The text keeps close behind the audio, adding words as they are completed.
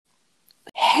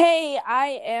Hey,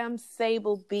 I am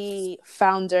Sable B,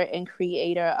 founder and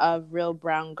creator of Real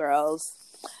Brown Girls.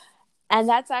 And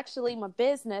that's actually my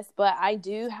business, but I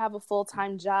do have a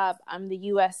full-time job. I'm the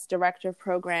U.S. Director of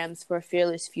Programs for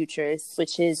Fearless Futures,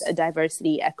 which is a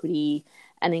diversity, equity,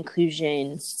 and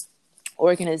inclusion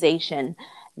organization.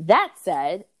 That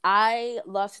said, I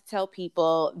love to tell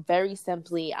people very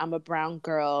simply, I'm a brown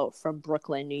girl from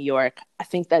Brooklyn, New York. I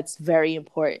think that's very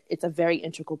important. It's a very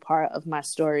integral part of my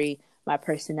story, my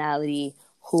personality,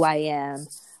 who I am,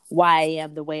 why I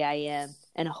am the way I am,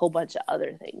 and a whole bunch of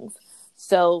other things.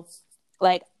 So,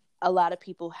 like, a lot of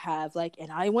people have, like,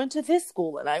 and I went to this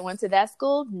school and I went to that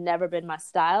school. Never been my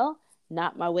style,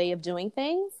 not my way of doing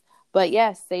things. But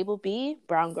yes, Sable B,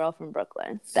 brown girl from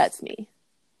Brooklyn. That's me.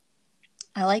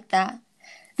 I like that.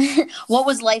 What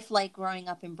was life like growing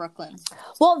up in Brooklyn?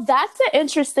 Well, that's the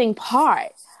interesting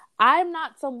part. I'm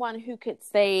not someone who could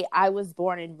say I was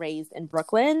born and raised in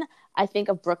Brooklyn. I think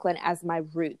of Brooklyn as my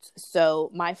roots. So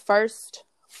my first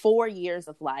 4 years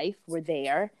of life were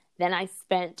there. Then I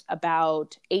spent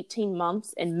about 18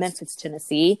 months in Memphis,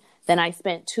 Tennessee. Then I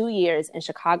spent 2 years in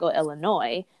Chicago,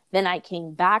 Illinois. Then I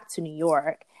came back to New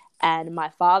York. And my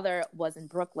father was in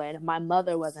Brooklyn, my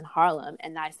mother was in Harlem,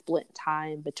 and I split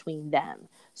time between them.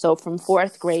 So from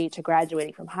fourth grade to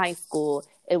graduating from high school,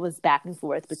 it was back and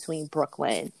forth between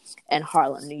Brooklyn and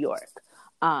Harlem, New York.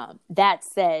 That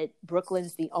said,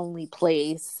 Brooklyn's the only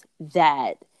place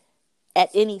that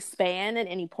at any span, at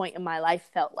any point in my life,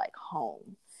 felt like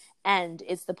home. And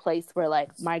it's the place where,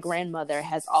 like, my grandmother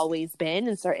has always been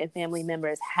and certain family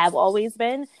members have always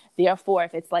been. Therefore,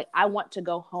 if it's like, I want to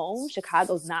go home,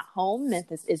 Chicago's not home,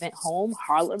 Memphis isn't home,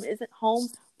 Harlem isn't home,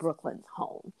 Brooklyn's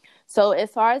home. So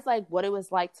as far as, like, what it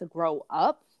was like to grow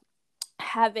up,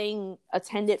 having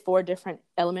attended 4 different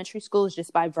elementary schools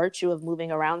just by virtue of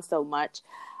moving around so much,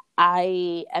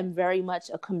 I am very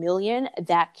much a chameleon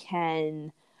that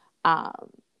can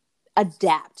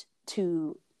adapt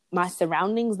to my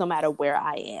surroundings no matter where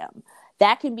I am.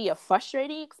 That can be a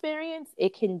frustrating experience.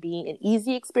 It can be an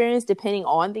easy experience depending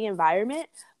on the environment,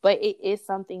 but it is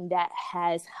something that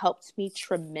has helped me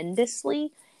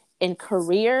tremendously in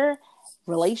career,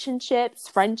 relationships,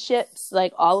 friendships,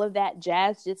 like all of that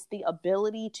jazz, just the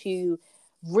ability to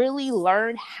really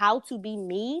learn how to be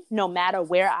me no matter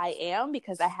where I am,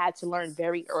 because I had to learn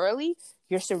very early.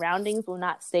 Your surroundings will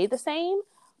not stay the same,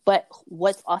 but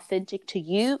what's authentic to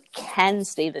you can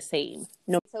stay the same.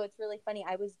 No. So it's really funny.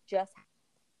 I was just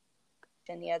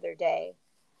the other day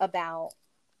about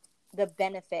the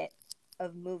benefit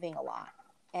of moving a lot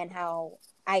and how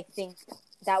I think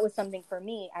that was something for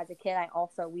me as a kid.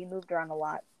 We moved around a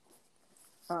lot.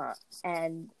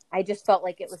 And I just felt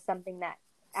like it was something that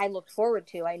I looked forward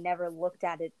to. I never looked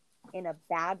at it in a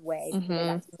bad way. Mm-hmm. I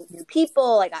got to meet new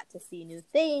people. I got to see new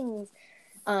things.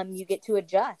 You get to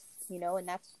adjust, and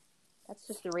that's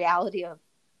just the reality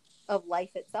of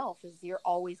life itself, is you're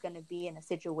always going to be in a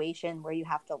situation where you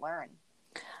have to learn.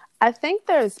 I think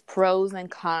there's pros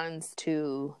and cons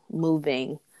to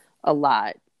moving a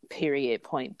lot, period,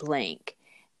 point blank.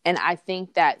 And I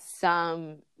think that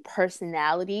some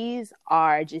personalities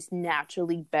are just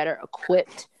naturally better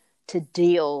equipped to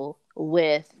deal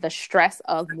with the stress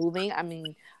of moving. I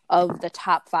mean, of the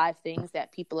top 5 things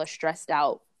that people are stressed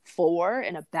out for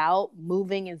and about,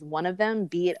 moving is one of them,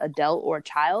 be it adult or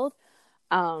child.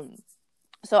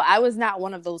 So I was not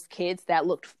one of those kids that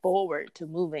looked forward to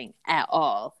moving at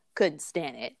all. Couldn't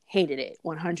stand it, hated it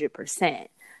 100%.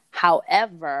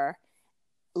 However,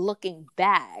 looking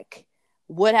back,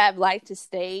 would have liked to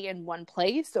stay in one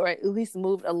place or at least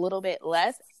moved a little bit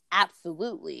less?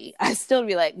 Absolutely. I still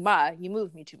be like, Ma, you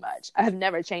moved me too much. I've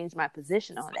never changed my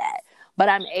position on that. But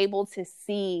I'm able to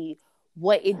see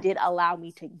what it did allow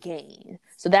me to gain.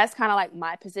 So that's kind of like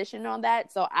my position on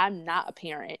that. So I'm not a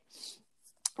parent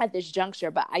at this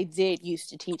juncture, but I did used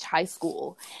to teach high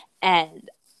school. And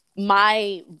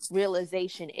my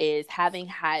realization is, having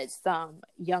had some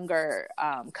younger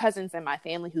cousins in my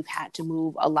family who've had to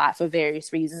move a lot for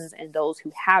various reasons, and those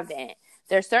who haven't,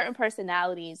 there are certain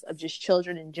personalities of just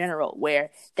children in general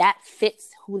where that fits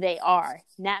who they are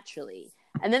naturally.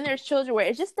 And then there's children where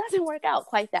it just doesn't work out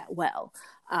quite that well.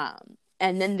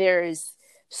 And then there's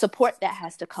support that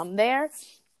has to come there.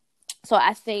 So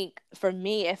I think for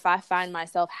me, if I find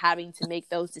myself having to make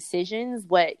those decisions,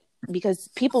 because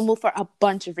people move for a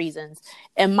bunch of reasons.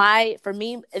 And for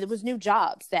me, it was new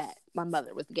jobs that my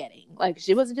mother was getting. Like,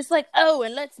 she wasn't just like, oh,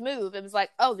 and let's move. It was like,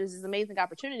 oh, there's this amazing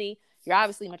opportunity. You're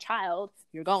obviously my child.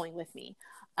 You're going with me.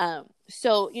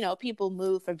 So, people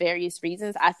move for various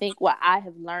reasons. I think what I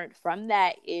have learned from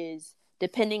that is,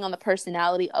 depending on the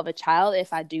personality of a child,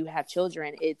 if I do have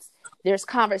children, it's There's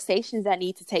conversations that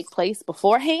need to take place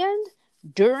beforehand,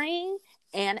 during,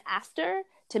 and after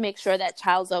to make sure that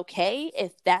child's okay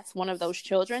if that's one of those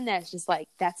children that's just like,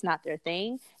 that's not their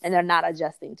thing and they're not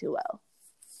adjusting too well.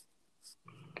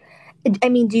 I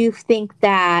mean, do you think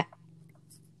that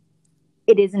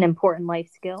it is an important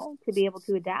life skill to be able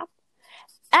to adapt?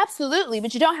 Absolutely,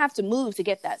 but you don't have to move to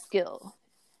get that skill.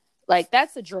 Like,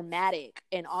 that's a dramatic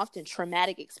and often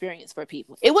traumatic experience for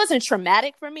people. It wasn't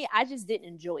traumatic for me. I just didn't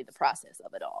enjoy the process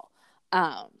of it all.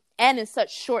 And in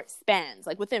such short spans,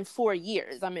 like within 4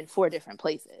 years, I'm in 4 different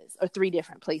places or 3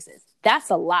 different places.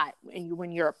 That's a lot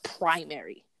when you're a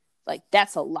primary. Like,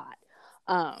 that's a lot.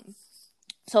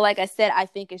 So like I said, I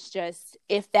think it's just,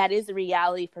 if that is a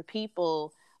reality for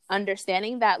people,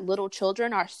 understanding that little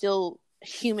children are still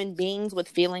human beings with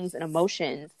feelings and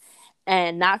emotions,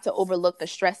 and not to overlook the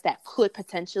stress that could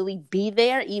potentially be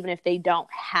there, even if they don't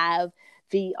have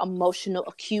the emotional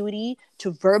acuity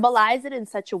to verbalize it in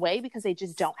such a way because they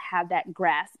just don't have that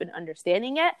grasp and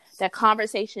understanding yet, that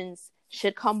conversations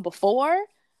should come before,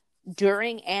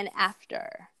 during, and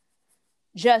after.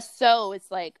 Just so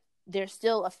it's like there's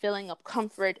still a feeling of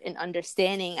comfort and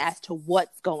understanding as to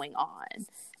what's going on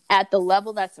at the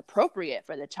level that's appropriate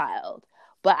for the child.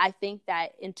 But I think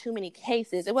that in too many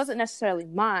cases, it wasn't necessarily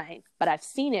mine, but I've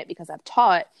seen it because I've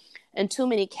taught. In too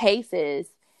many cases,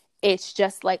 it's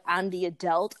just like, I'm the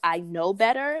adult, I know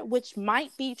better, which might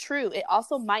be true. It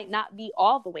also might not be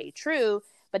all the way true,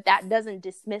 but that doesn't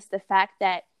dismiss the fact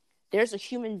that there's a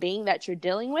human being that you're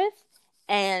dealing with,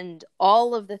 and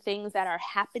all of the things that are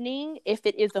happening, if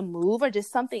it is a move or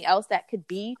just something else that could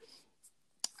be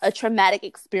a traumatic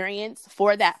experience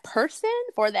for that person,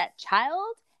 for that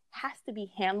child, has to be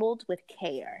handled with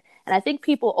care. And I think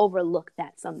people overlook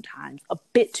that sometimes a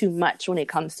bit too much when it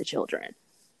comes to children.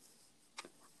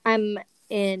 I'm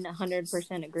in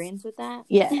 100% agreement with that.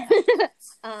 Yeah.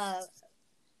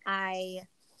 I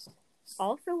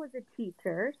also was a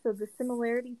teacher, so the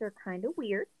similarities are kind of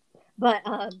weird. But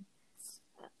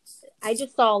I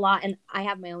just saw a lot, and I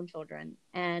have my own children,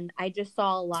 and I just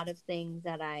saw a lot of things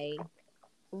that I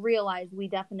realized we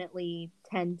definitely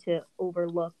tend to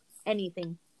overlook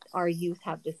anything our youth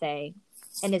have to say,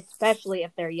 and especially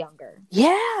if they're younger.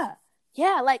 Yeah.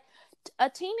 Like, a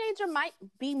teenager might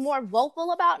be more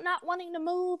vocal about not wanting to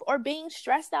move or being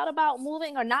stressed out about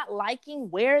moving or not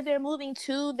liking where they're moving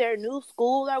to, their new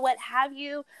school or what have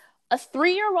you. A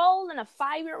 3-year-old and a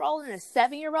 5-year-old and a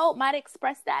 7-year-old might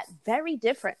express that very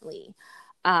differently.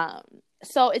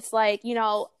 So it's like,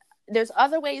 there's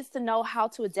other ways to know how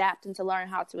to adapt and to learn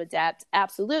how to adapt.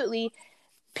 Absolutely.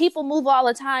 People move all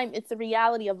the time. It's a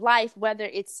reality of life, whether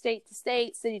it's state to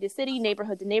state, city to city,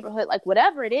 neighborhood to neighborhood, like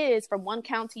whatever it is, from one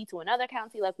county to another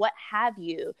county, like what have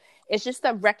you. It's just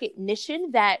a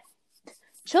recognition that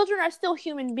children are still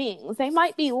human beings. They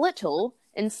might be little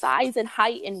in size and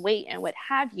height and weight and what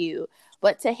have you,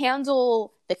 but to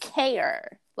handle the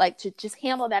care, like to just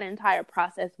handle that entire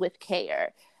process with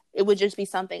care, it would just be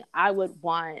something I would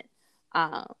want.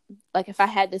 Like if I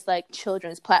had this like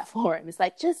children's platform, it's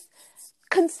like, just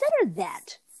consider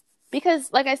that.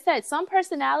 Because like I said, some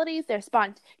personalities, they're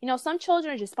some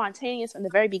children are just spontaneous from the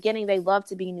very beginning. They love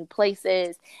to be new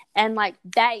places, and like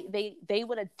they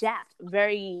would adapt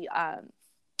very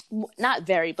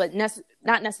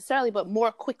not necessarily, but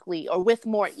more quickly or with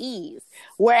more ease.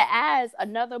 Whereas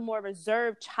another more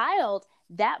reserved child,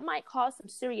 that might cause some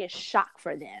serious shock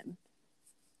for them.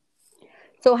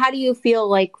 So how do you feel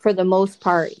like, for the most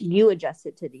part, you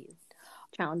adjusted to these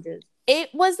challenges? It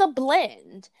was a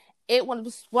blend. It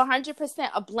was 100%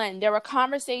 a blend. There were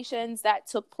conversations that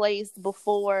took place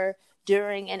before,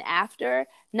 during, and after,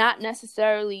 not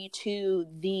necessarily to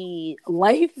the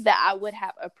life that I would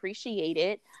have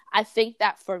appreciated. I think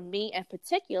that for me in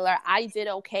particular, I did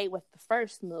okay with the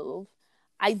first move.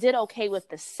 I did okay with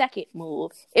the second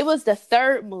move. It was the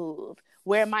third move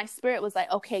where my spirit was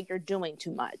like, okay, you're doing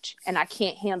too much and I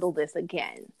can't handle this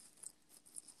again.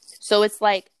 So it's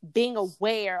like being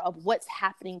aware of what's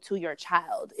happening to your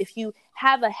child. If you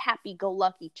have a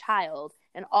happy-go-lucky child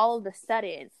and all of a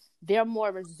sudden they're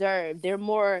more reserved, they're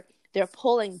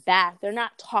pulling back, they're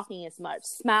not talking as much,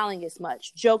 smiling as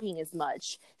much, joking as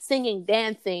much, singing,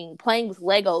 dancing, playing with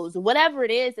Legos, whatever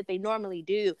it is that they normally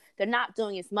do, they're not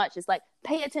doing as much. It's like,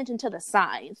 pay attention to the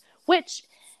signs, which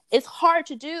is hard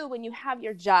to do when you have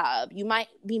your job. You might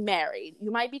be married. You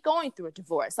might be going through a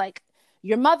divorce. Like,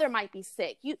 your mother might be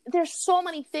sick. There's so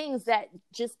many things that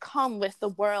just come with the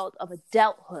world of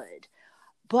adulthood.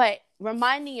 But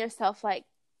reminding yourself, like,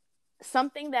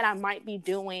 something that I might be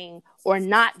doing or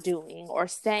not doing or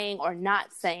saying or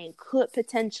not saying could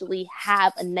potentially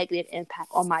have a negative impact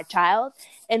on my child.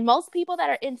 And most people that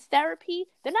are in therapy,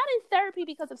 they're not in therapy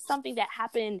because of something that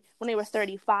happened when they were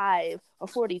 35 or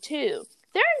 42.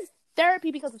 They're in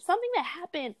therapy because of something that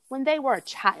happened when they were a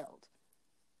child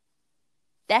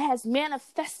that has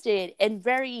manifested in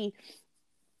very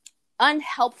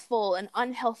unhelpful and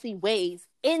unhealthy ways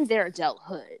in their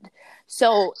adulthood.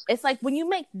 So it's like when you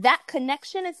make that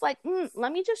connection, it's like,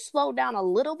 let me just slow down a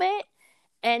little bit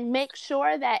and make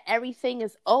sure that everything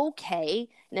is okay.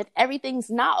 And if everything's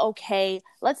not okay,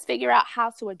 let's figure out how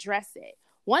to address it.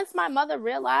 Once my mother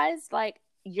realized like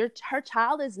her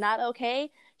child is not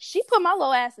okay, she put my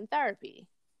little ass in therapy.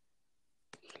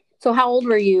 So how old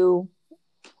were you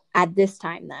at this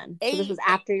time then? So this was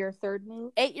after your third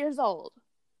move? 8 years old.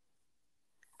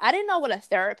 I didn't know what a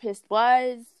therapist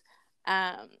was.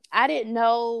 I didn't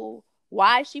know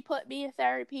why she put me in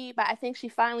therapy, but I think she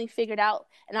finally figured out.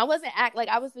 And I wasn't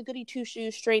I was the goody two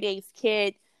shoes, straight A's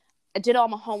kid. I did all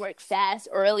my homework fast,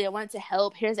 early. I wanted to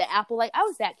help. Here's an apple. Like, I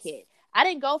was that kid. I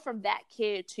didn't go from that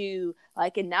kid to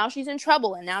like, and now she's in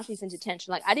trouble and now she's in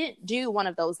detention. Like, I didn't do one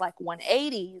of those like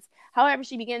 180s. However,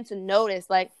 she began to notice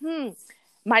like,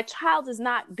 my child is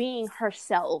not being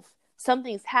herself.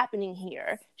 Something's happening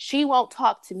here. She won't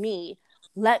talk to me.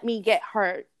 Let me get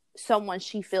her someone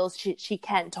she feels she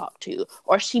can talk to,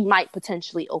 or she might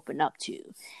potentially open up to.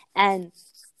 And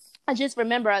I just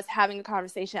remember us having a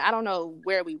conversation. I don't know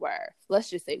where we were. Let's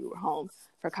just say we were home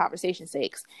for conversation's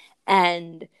sakes.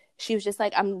 And she was just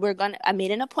like, I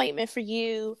made an appointment for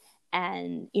you.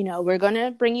 And, we're going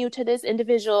to bring you to this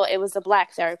individual. It was a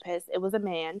Black therapist. It was a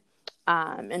man.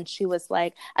 And she was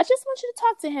like, I just want you to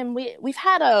talk to him. We've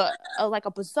had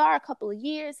a bizarre couple of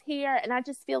years here. And I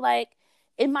just feel like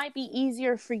it might be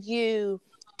easier for you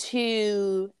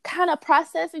to kind of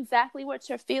process exactly what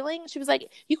you're feeling. She was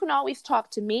like, you can always talk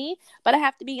to me, but I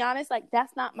have to be honest, like,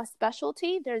 that's not my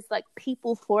specialty. There's like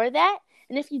people for that.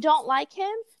 And if you don't like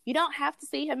him, you don't have to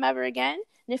see him ever again.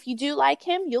 And if you do like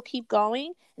him, you'll keep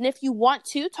going. And if you want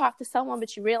to talk to someone,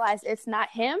 but you realize it's not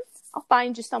him, I'll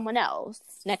find you someone else.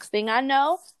 Next thing I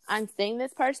know, I'm seeing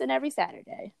this person every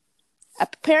Saturday.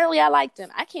 Apparently, I liked him.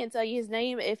 I can't tell you his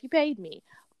name if you paid me.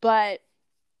 But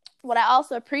what I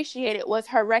also appreciated was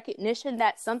her recognition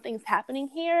that something's happening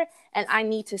here and I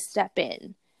need to step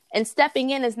in. And stepping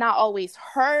in is not always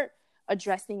her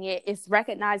addressing it. It's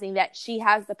recognizing that she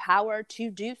has the power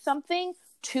to do something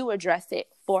to address it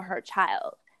for her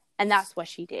child. And that's what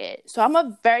she did. So I'm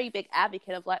a very big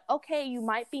advocate of like, okay, you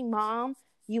might be mom,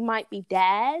 you might be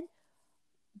dad,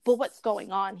 but what's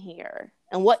going on here?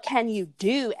 And what can you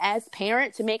do as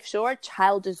parent to make sure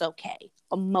child is okay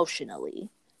emotionally,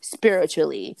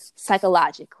 spiritually,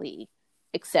 psychologically,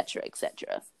 etc.,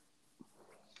 etc.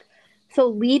 So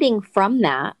leading from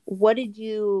that, what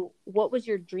was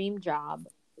your dream job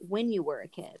when you were a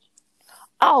kid?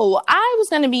 Oh, I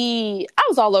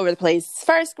was all over the place.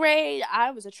 First grade,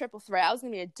 I was a triple threat. I was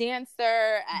going to be a dancer,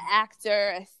 an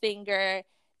actor, a singer.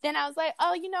 Then I was like,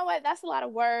 oh, you know what? That's a lot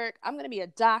of work. I'm going to be a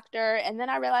doctor. And then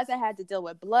I realized I had to deal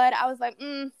with blood. I was like,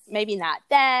 maybe not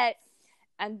that.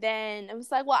 And then it was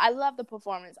like, well, I love the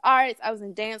performance arts. I was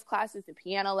in dance classes and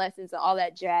piano lessons and all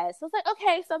that jazz. So I was like,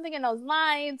 okay, something in those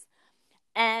lines.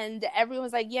 And everyone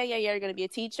was like, yeah, you're going to be a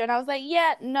teacher. And I was like,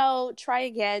 yeah, no, try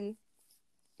again.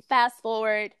 Fast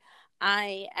forward,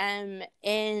 I am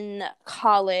in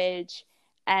college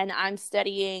and I'm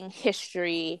studying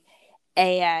history.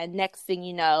 And next thing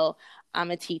you know,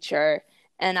 I'm a teacher.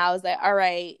 And I was like, all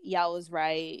right, y'all was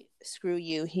right. Screw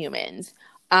you, humans.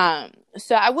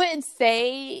 So I wouldn't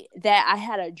say that I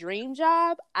had a dream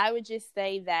job. I would just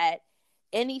say that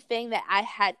anything that I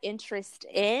had interest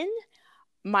in,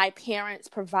 my parents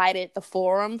provided the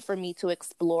forum for me to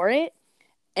explore it.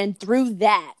 And through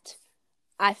that,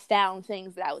 I found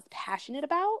things that I was passionate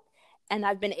about. And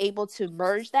I've been able to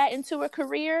merge that into a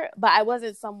career. But I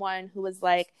wasn't someone who was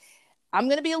like, I'm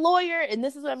going to be a lawyer and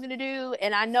this is what I'm going to do.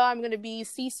 And I know I'm going to be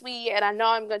C-suite and I know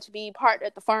I'm going to be part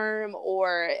at the firm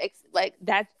or like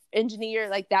that engineer.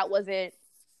 Like that wasn't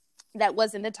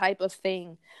the type of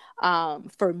thing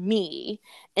for me.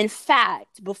 In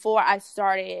fact, before I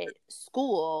started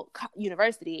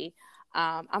university,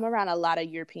 I'm around a lot of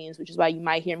Europeans, which is why you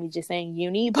might hear me just saying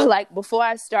uni. But like before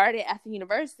I started at the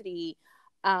university,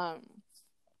 my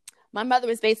mother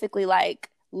was basically like,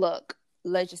 look,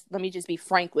 let me just be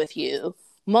frank with you.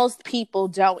 Most people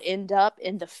don't end up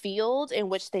in the field in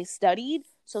which they studied.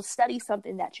 So study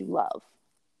something that you love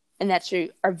and that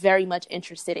you are very much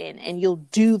interested in and you'll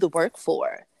do the work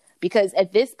for. Because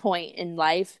at this point in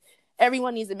life,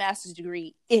 everyone needs a master's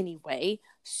degree anyway.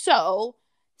 So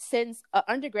since an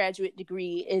undergraduate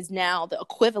degree is now the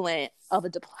equivalent of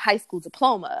a high school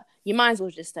diploma, you might as well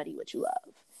just study what you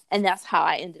love. And that's how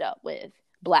I ended up with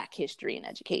Black history and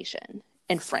education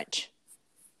and French.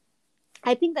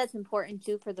 I think that's important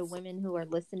too for the women who are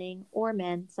listening, or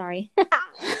men, sorry. but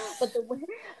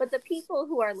the people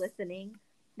who are listening,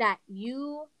 that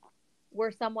you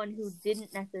were someone who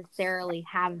didn't necessarily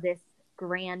have this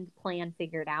grand plan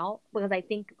figured out, because I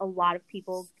think a lot of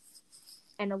people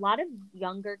and a lot of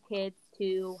younger kids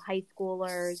too, high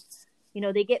schoolers, you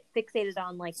know, they get fixated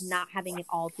on like not having it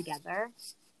all together.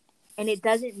 And it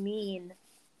doesn't mean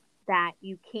that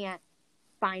you can't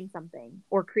find something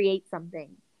or create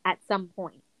something at some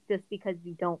point just because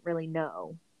you don't really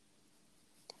know.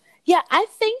 Yeah, I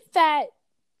think that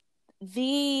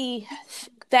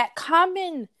that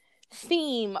common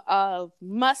theme of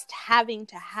having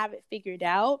to have it figured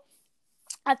out,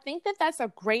 I think that that's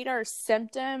a greater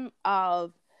symptom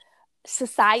of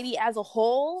society as a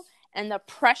whole and the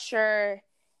pressure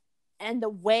and the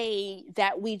way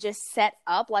that we just set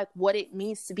up like what it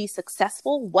means to be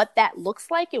successful, what that looks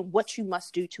like, and what you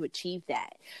must do to achieve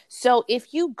that. So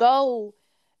if you're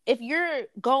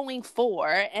going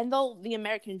for, and though the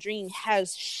American dream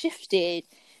has shifted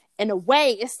in a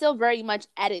way, it's still very much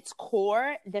at its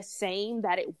core the same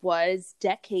that it was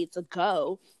decades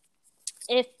ago.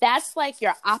 If that's like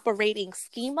your operating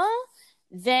schema,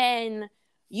 then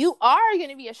you are going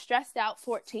to be a stressed out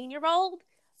 14-year-old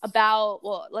about,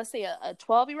 well, let's say a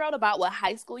 12-year-old about what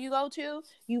high school you go to.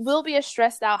 You will be a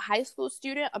stressed out high school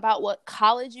student about what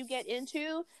college you get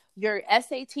into, your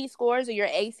SAT scores or your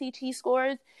ACT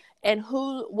scores, and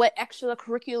what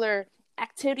extracurricular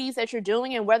activities that you're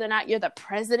doing, and whether or not you're the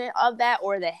president of that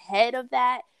or the head of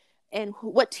that, and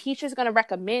what teacher's going to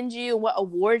recommend you, what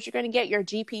awards you're going to get, your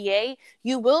GPA.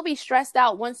 You will be stressed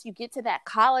out once you get to that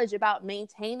college about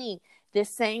maintaining this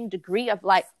same degree of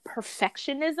like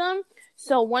perfectionism.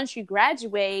 So once you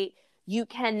graduate, you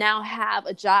can now have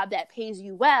a job that pays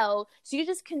you well. So you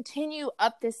just continue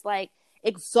up this like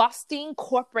exhausting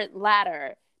corporate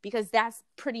ladder, because that's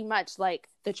pretty much like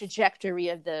the trajectory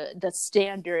of the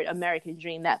standard American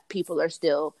dream that people are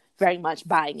still very much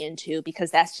buying into,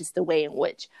 because that's just the way in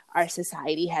which our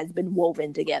society has been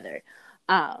woven together.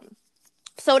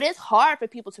 So it is hard for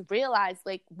people to realize,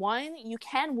 like, one, you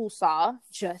can woosah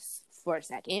just for a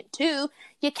second. Two,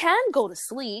 you can go to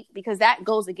sleep, because that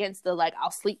goes against the like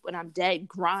I'll sleep when I'm dead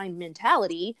grind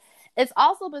mentality. It's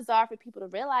also bizarre for people to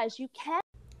realize you can.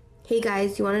 Hey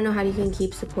guys, you want to know how you can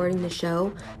keep supporting the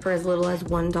show for as little as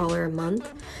 $1 a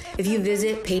month? If you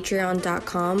visit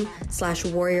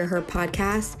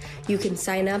patreon.com/warriorherpodcast, you can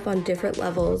sign up on different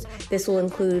levels. This will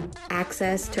include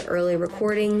access to early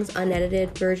recordings,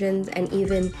 unedited versions, and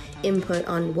even input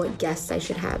on what guests I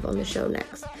should have on the show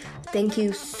next. Thank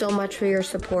you so much for your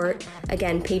support.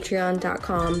 Again,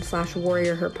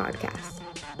 patreon.com/warriorherpodcast.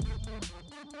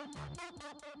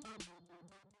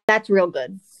 That's real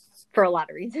good. For a lot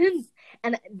of reasons.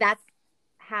 And that's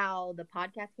how the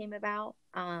podcast came about.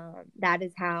 That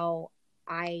is how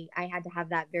I had to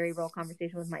have that very real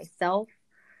conversation with myself.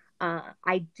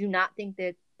 I do not think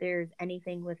that there's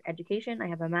anything with education. I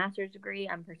have a master's degree.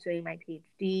 I'm pursuing my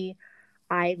PhD.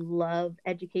 I love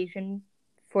education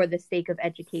for the sake of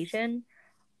education.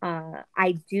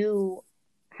 I do,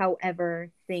 however,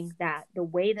 think that the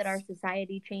way that our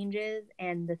society changes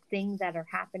and the things that are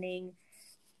happening,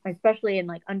 especially in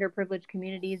like underprivileged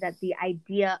communities, that the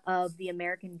idea of the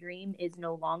American dream is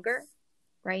no longer,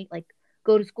 right? Like,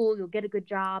 go to school, you'll get a good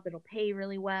job, it'll pay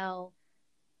really well.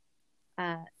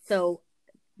 So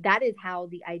that is how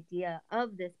the idea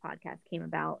of this podcast came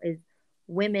about, is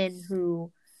women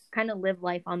who kind of live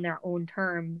life on their own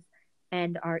terms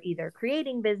and are either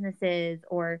creating businesses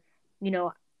or, you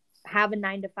know, have a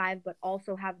 9-to-5, but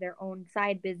also have their own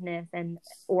side business,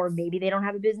 or maybe they don't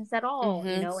have a business at all,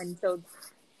 you know? And so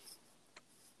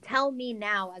tell me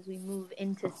now, as we move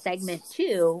into segment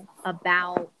 2,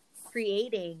 about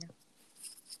creating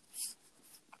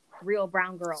Real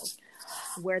Brown Girls,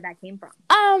 where that came from.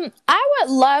 I would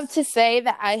love to say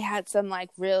that I had some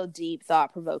like real deep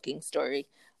thought-provoking story.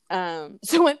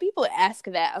 So when people ask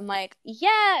that, I'm like,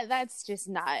 yeah, that's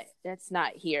not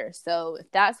here. So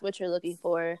if that's what you're looking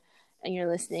for and you're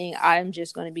listening, I'm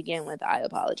just going to begin with, I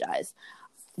apologize.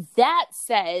 That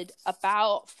said,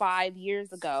 about 5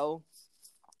 years ago,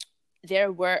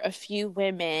 there were a few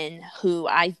women who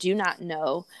I did not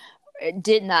know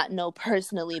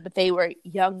personally, but they were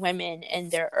young women in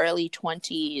their early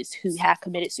 20s who had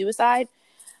committed suicide,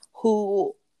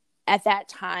 who at that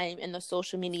time in the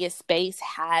social media space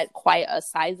had quite a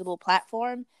sizable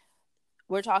platform,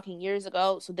 we're talking years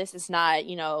ago. So this is not,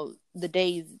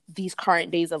 these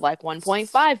current days of like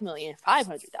 1.5 million,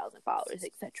 500,000 followers,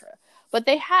 etc. But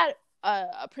they had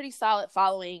a pretty solid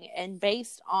following, and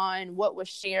based on what was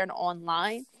shared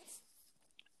online,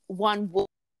 one will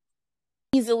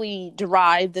easily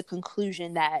derive the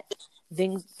conclusion that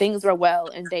things were well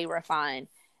and they were fine.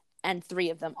 And 3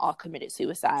 of them all committed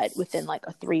suicide within like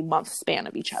a 3-month span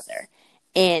of each other.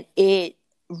 And it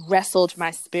wrestled my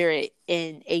spirit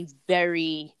in a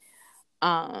very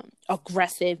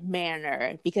aggressive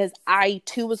manner, because I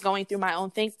too was going through my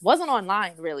own thing. Wasn't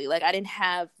online really. Like, I didn't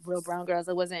have Real Brown Girls.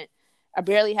 I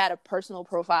barely had a personal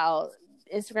profile.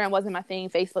 Instagram wasn't my thing.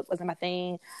 Facebook wasn't my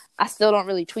thing. I still don't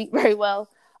really tweet very well.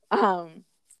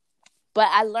 But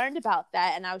I learned about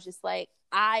that, and I was just like,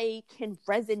 I can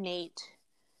resonate.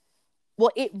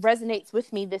 Well, it resonates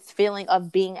with me, this feeling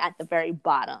of being at the very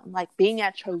bottom, like being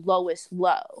at your lowest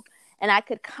low. And I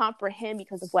could comprehend,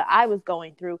 because of what I was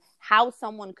going through, how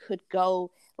someone could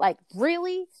go, like,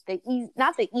 really,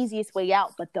 not the easiest way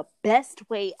out, but the best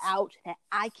way out that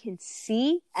I can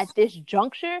see at this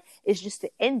juncture is just to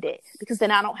end it, because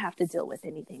then I don't have to deal with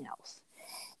anything else.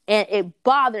 And it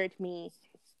bothered me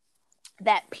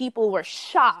that people were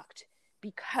shocked,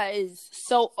 because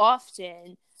so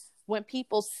often when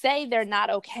people say they're not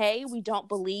okay, we don't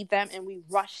believe them and we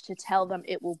rush to tell them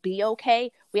it will be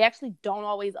okay. We actually don't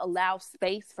always allow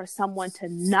space for someone to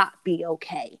not be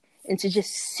okay, and to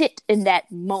just sit in that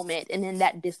moment and in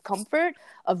that discomfort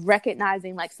of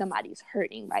recognizing like somebody's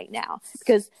hurting right now.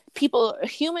 Because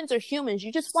humans are humans.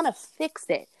 You just want to fix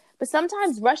it. But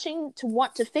sometimes rushing to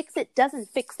want to fix it doesn't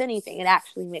fix anything. It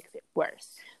actually makes it worse.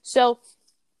 So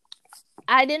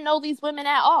I didn't know these women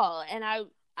at all. And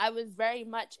I was very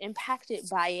much impacted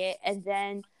by it. And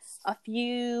then a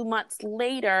few months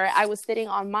later, I was sitting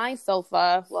on my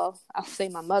sofa. Well, I'll say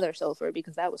my mother's sofa,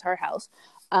 because that was her house.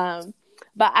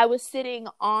 But I was sitting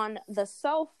on the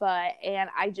sofa, and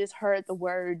I just heard the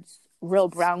words Real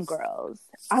Brown Girls.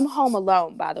 I'm home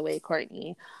alone, by the way,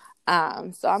 Courtney.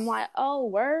 So I'm like, oh,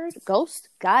 word, ghost,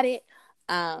 got it.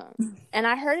 And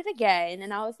I heard it again,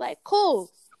 and I was like, cool.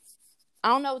 I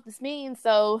don't know what this means,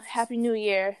 so Happy New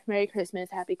Year, Merry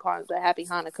Christmas, Happy Kwanzaa, Happy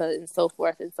Hanukkah, and so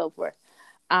forth and so forth.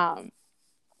 And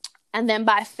then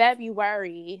by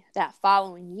February that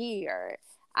following year,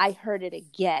 I heard it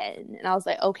again, and I was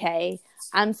like, okay,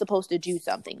 I'm supposed to do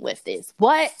something with this.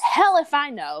 What? Hell if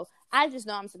I know. I just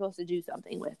know I'm supposed to do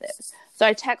something with this. So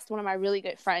I texted one of my really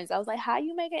good friends. I was like, how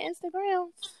you make an Instagram?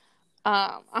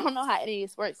 I don't know how any of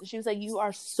this works. And she was like, you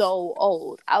are so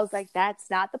old. I was like, that's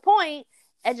not the point.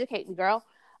 Educate me, girl.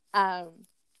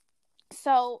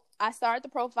 So I started the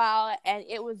profile, and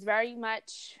it was very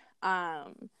much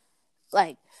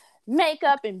like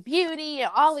makeup and beauty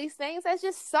and all these things. That's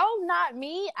just so not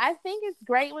me. I think it's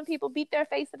great when people beat their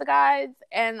face to the gods,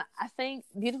 and I think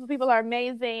beautiful people are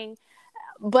amazing.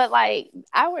 But like,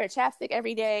 I wear chapstick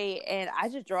every day, and I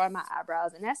just draw my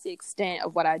eyebrows, and that's the extent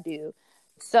of what I do.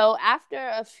 So after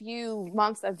a few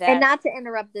months of that, and not to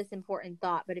interrupt this important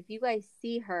thought, but if you guys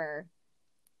see her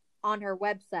on her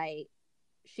website,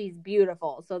 she's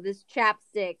beautiful. So this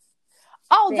chapstick.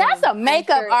 Oh, thing, that's a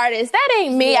makeup artist. That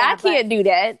ain't me. Yeah, I can't do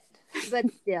that.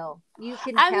 But still, you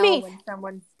can tell when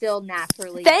someone's still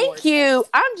naturally. Thank you.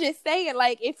 I'm just saying,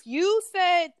 like, if you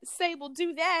said, Sable,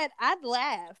 do that, I'd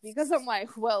laugh, because I'm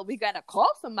like, well, we gotta call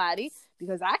somebody,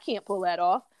 because I can't pull that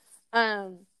off.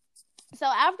 So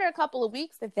after a couple of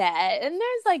weeks of that, and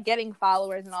there's like getting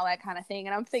followers and all that kind of thing,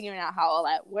 and I'm figuring out how all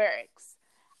that works,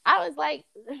 I was like,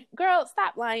 girl,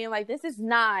 stop lying. Like, this is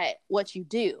not what you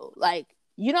do. Like,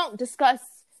 you don't discuss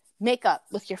makeup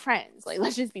with your friends. Like,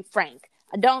 let's just be frank.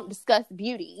 I don't discuss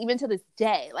beauty, even to this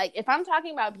day. Like, if I'm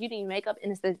talking about beauty and makeup,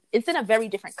 and it's in a very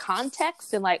different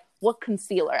context than like what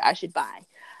concealer I should buy.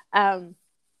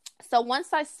 So once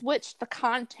I switched the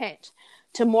content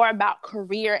to more about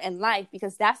career and life,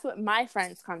 because that's what my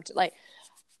friends come to, like,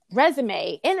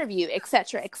 resume, interview,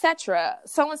 etc., etc.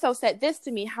 So-and-so said this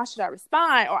to me, how should I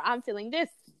respond? Or I'm feeling this,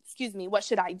 what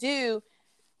should I do?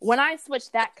 When I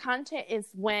switched that content is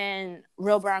when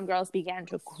Real Brown Girls began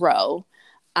to grow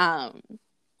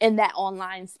in that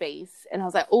online space. And I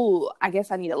was like, oh, I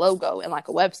guess I need a logo and like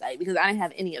a website, because I didn't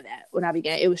have any of that when I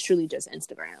began. It was truly just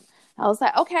Instagram. I was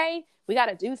like, okay, we got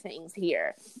to do things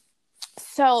here.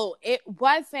 So it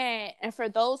wasn't, and for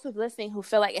those who's listening who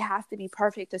feel like it has to be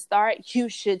perfect to start, you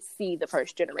should see the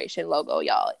First Generation logo,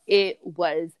 y'all. It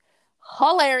was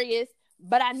hilarious,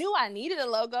 but I knew I needed a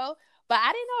logo, but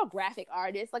I didn't know a graphic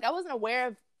artist. Like, I wasn't aware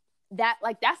of that.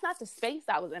 Like, that's not the space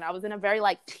I was in. I was in a very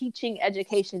like teaching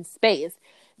education space.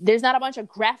 There's not a bunch of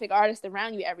graphic artists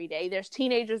around you every day. There's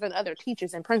teenagers and other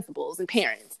teachers and principals and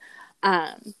parents.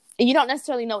 and you don't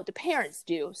necessarily know what the parents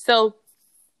do. So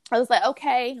I was like,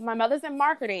 okay, my mother's in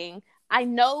marketing. I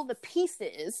know the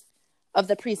pieces of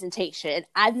the presentation.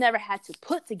 I've never had to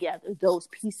put together those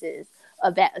pieces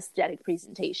of that aesthetic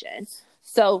presentation.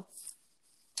 So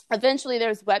eventually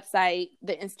there's a website,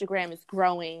 the Instagram is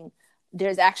growing.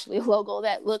 There's actually a logo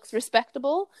that looks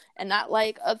respectable and not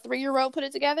like a 3-year-old put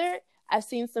it together. I've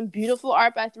seen some beautiful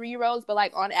art by 3-year-olds, but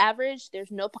like on average, there's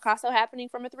no Picasso happening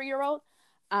from a 3-year-old,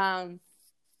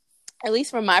 at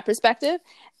least from my perspective.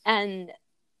 And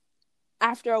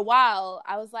after a while,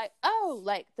 I was like, oh,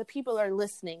 like the people are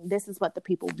listening. This is what the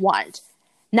people want.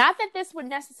 Not that this would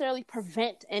necessarily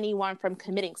prevent anyone from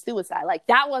committing suicide. Like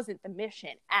that wasn't the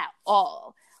mission at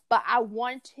all. But I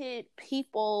wanted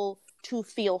people to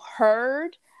feel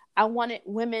heard. I wanted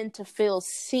women to feel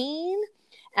seen.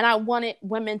 And I wanted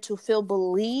women to feel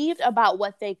believed about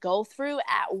what they go through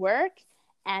at work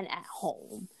and at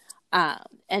home.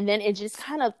 And then it just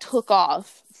kind of took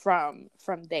off from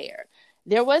there.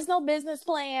 There was no business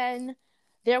plan.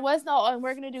 There was no, oh,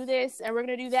 we're going to do this and we're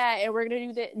going to do that and we're going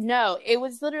to do that. No, it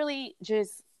was literally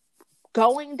just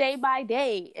going day by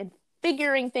day and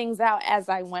figuring things out as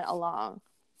I went along.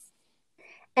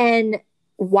 And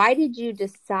why did you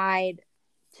decide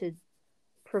to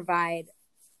provide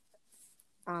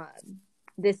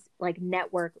this like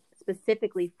network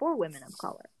specifically for women of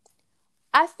color?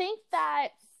 I think that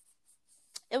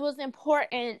it was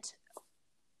important.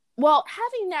 Well,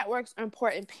 having networks are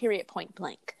important, period, point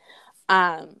blank.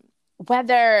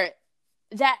 Whether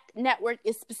that network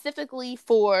is specifically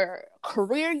for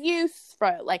career use,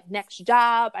 for like next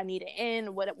job, I need an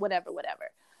in, whatever.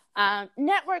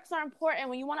 Networks are important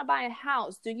when you want to buy a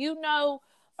house. Do you know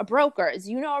a broker?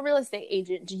 Do you know a real estate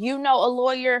agent? Do you know a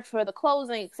lawyer for the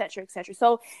closing, et cetera, et cetera?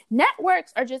 So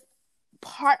networks are just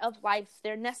part of life.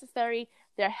 They're necessary.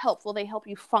 They're helpful. They help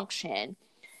you function.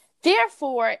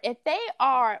 Therefore, if they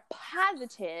are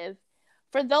positive,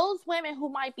 for those women who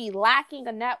might be lacking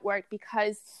a network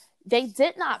because they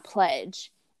did not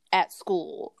pledge at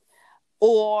school,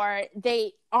 or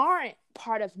they aren't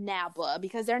part of NABLA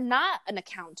because they're not an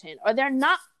accountant, or they're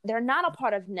not a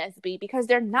part of NSBE because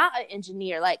they're not an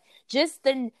engineer, like just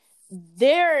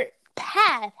their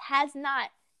path has not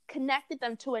connected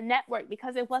them to a network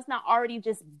because it was not already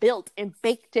just built and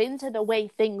baked into the way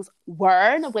things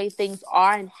were, the way things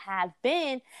are and have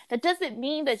been. That doesn't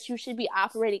mean that you should be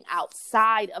operating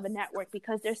outside of a network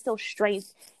because there's still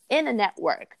strength in a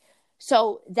network.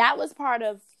 So that was part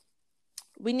of,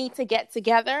 we need to get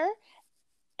together.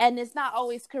 And it's not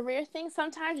always career things.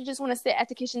 Sometimes you just want to sit at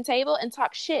the kitchen table and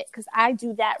talk shit, because I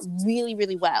do that really,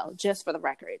 really well, just for the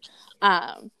record.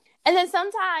 And then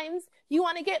sometimes you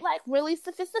want to get like really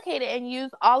sophisticated and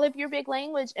use all of your big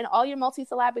language and all your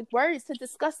multisyllabic words to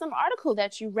discuss some article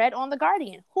that you read on The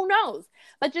Guardian. Who knows?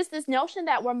 But just this notion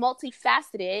that we're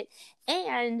multifaceted,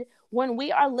 and when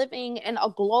we are living in a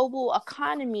global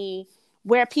economy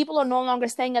where people are no longer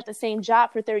staying at the same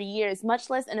job for 30 years,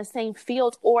 much less in the same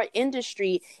field or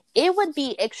industry, it would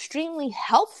be extremely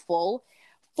helpful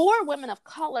for women of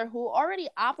color who are already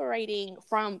operating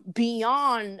from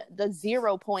beyond the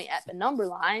 0 point at the number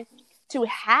line to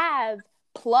have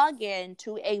plug in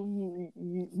to a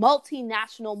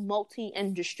multinational,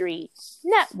 multi-industry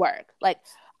network. Like,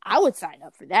 I would sign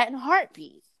up for that in a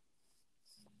heartbeat.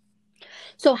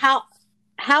 So how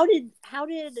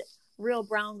did Real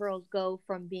Brown Girls go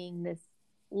from being this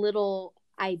little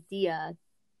idea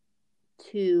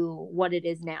to what it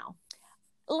is now?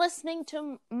 Listening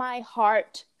to my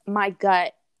heart, my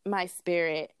gut, my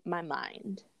spirit, my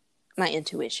mind, my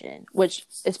intuition, which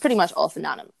is pretty much all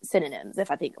synonyms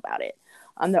if I think about it.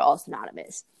 They're all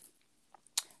synonymous.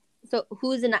 So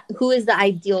who is the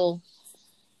ideal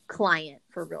client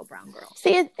for Real Brown Girls?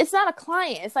 See, it's not a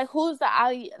client. It's like, who's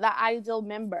the ideal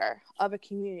member of a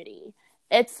community?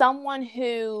 It's someone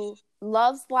who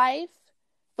loves life,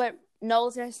 but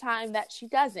knows there's time that she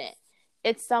doesn't.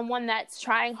 It's someone that's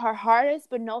trying her hardest,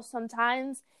 but knows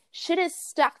sometimes shit is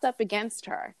stacked up against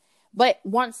her, but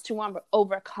wants to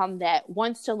overcome that,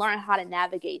 wants to learn how to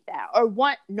navigate that, or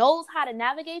knows how to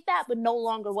navigate that, but no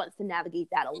longer wants to navigate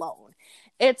that alone.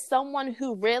 It's someone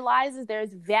who realizes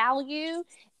there's value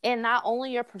in not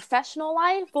only your professional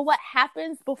life, but what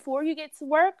happens before you get to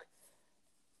work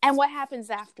and what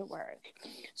happens after work.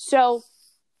 So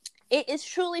it is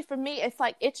truly, for me, it's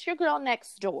like, it's your girl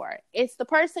next door. It's the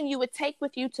person you would take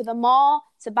with you to the mall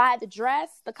to buy the dress,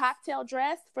 the cocktail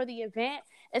dress for the event.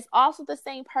 It's also the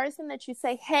same person that you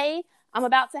say, hey, I'm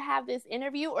about to have this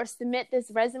interview or submit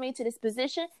this resume to this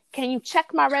position. Can you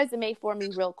check my resume for me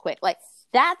real quick? Like,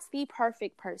 that's the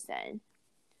perfect person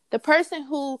The person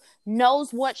who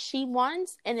knows what she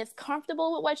wants and is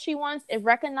comfortable with what she wants and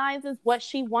recognizes what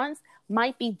she wants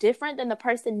might be different than the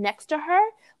person next to her.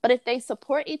 But if they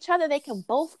support each other, they can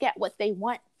both get what they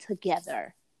want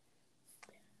together.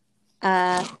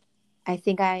 I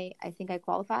think I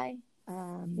qualify.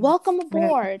 Welcome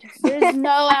aboard. There's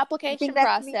no application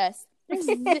process.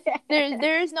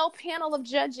 There's no panel of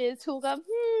judges who go,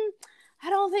 I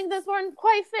don't think this one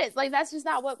quite fits. Like, that's just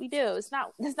not what we do. That's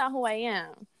not who I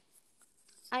am.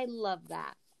 I love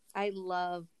that. I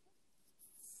love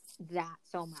that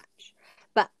so much.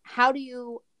 But how do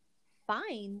you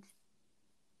find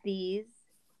these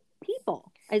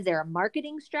people? Is there a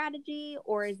marketing strategy,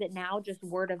 or is it now just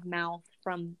word of mouth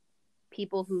from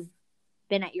people who've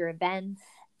been at your events?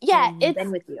 Yeah, it's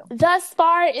been with you. Thus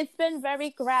far, it's been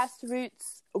very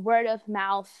grassroots, word of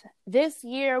mouth. This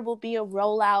year will be a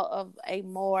rollout of a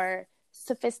more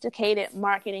sophisticated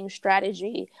marketing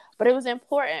strategy, but it was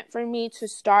important for me to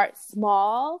start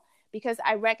small because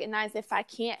I recognize if I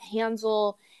can't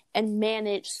handle and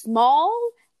manage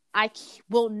small, I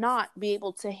will not be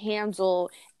able to handle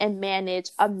and manage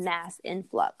a mass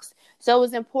influx. So it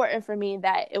was important for me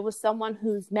that it was someone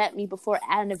who's met me before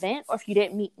at an event, or if you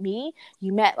didn't meet me,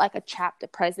 you met like a chapter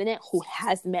president who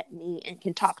has met me and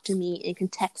can talk to me and can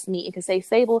text me and can say,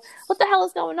 Sable, what the hell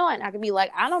is going on? I could be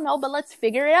like, I don't know, but let's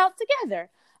figure it out together.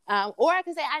 Or I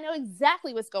could say, I know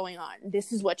exactly what's going on.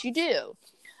 This is what you do.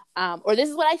 Or this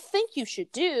is what I think you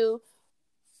should do.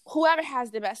 Whoever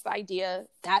has the best idea,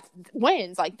 that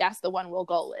wins. Like, that's the one we'll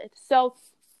go with. So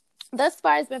thus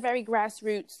far, it's been very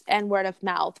grassroots and word of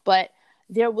mouth, but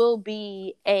there will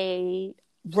be a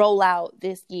rollout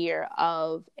this year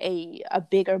of a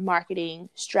bigger marketing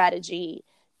strategy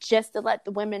just to let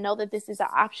the women know that this is an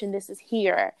option, this is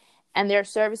here, and there are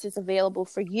services available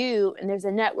for you, and there's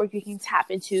a network you can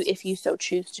tap into if you so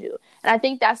choose to. And I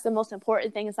think that's the most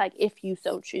important thing, is like, if you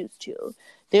so choose to.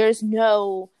 There's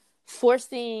no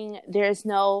forcing, there's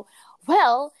no,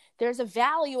 well, there's a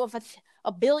value of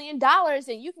 $1 billion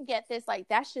and you can get this. Like,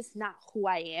 that's just not who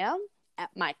I am at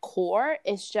my core.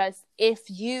 It's just, if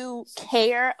you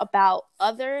care about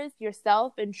others,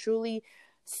 yourself, and truly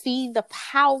see the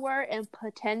power and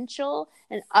potential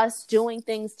in us doing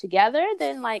things together,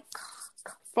 then, like,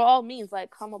 for all means,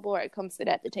 like, come aboard, come sit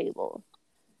at the table.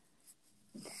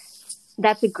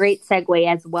 That's a great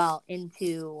segue as well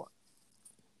into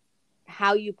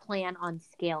how you plan on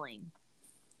scaling.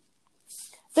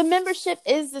 The membership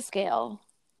is the scale.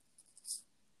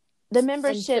 The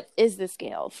membership is the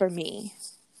scale for me.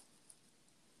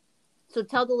 So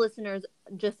tell the listeners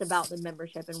just about the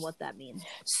membership and what that means.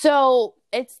 So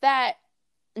it's that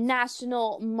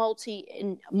national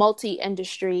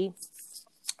multi-industry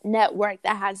network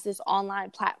that has this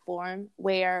online platform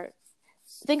where,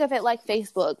 think of it like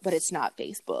Facebook, but it's not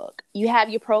Facebook. You have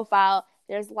your profile,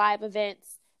 there's live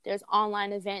events, there's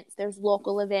online events, there's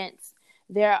local events,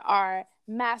 there are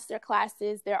master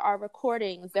classes, there are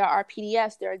recordings, there are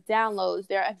PDFs, there are downloads,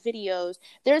 there are videos,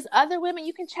 there's other women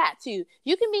you can chat to.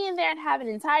 You can be in there and have an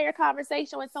entire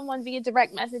conversation with someone via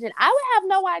direct message, and I would have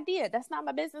no idea. That's not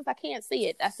my business. I can't see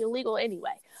it. That's illegal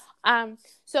anyway.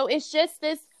 So it's just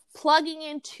this plugging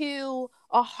into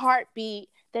a heartbeat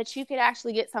that you could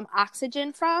actually get some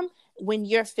oxygen from when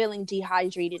you're feeling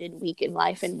dehydrated and weak in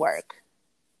life and work.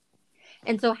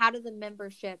 And so how do the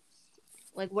memberships,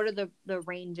 like, what are the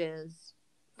ranges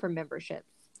for memberships?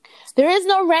 There is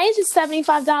no range. It's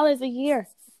 $75 a year.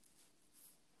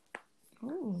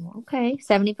 Oh, okay.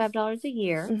 $75 a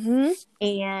year. Mm-hmm.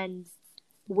 And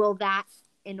will that,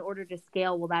 in order to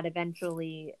scale, will that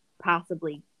eventually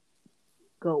possibly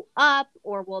go up,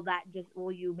 or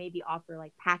will you maybe offer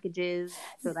like packages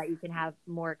so that you can have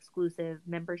more exclusive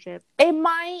membership? It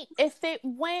might, if it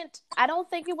went, I don't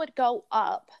think it would go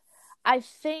up. I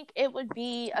think it would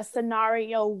be a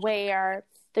scenario where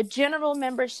the general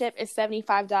membership is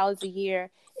 $75 a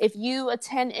year. If you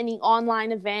attend any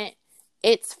online event,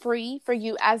 it's free for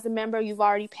you as a member. You've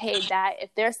already paid that.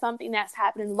 If there's something that's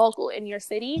happening local in your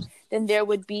city, then there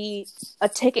would be a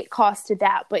ticket cost to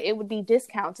that, but it would be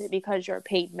discounted because you're a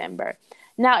paid member.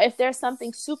 Now, if there's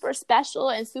something super special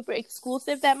and super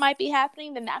exclusive that might be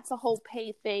happening, then that's a whole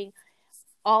paid thing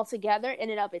altogether in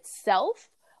and of itself.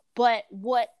 But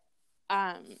what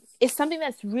is something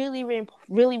that's really, really,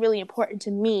 really, really important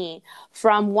to me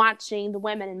from watching the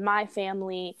women in my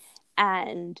family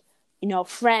and, you know,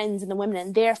 friends and the women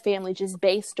in their family, just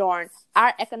based on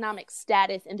our economic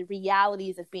status and the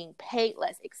realities of being paid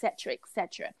less, et cetera, et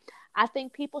cetera. I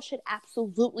think people should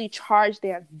absolutely charge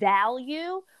their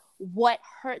value. What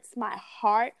hurts my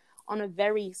heart on a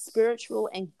very spiritual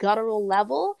and guttural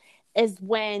level is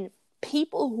when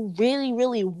people who really,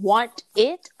 really want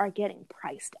it are getting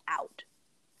priced out.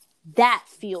 That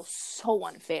feels so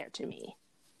unfair to me.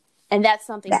 And that's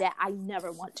something that I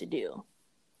never want to do.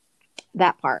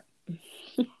 That part.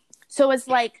 So it's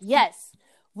like, yes,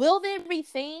 will there be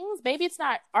things, maybe it's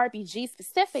not RPG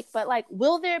specific, but like,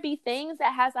 will there be things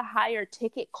that has a higher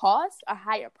ticket cost, a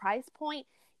higher price point?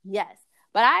 Yes.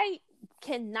 But I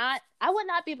would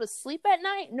not be able to sleep at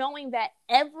night knowing that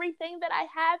everything that I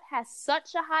have has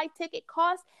such a high ticket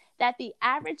cost that the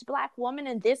average Black woman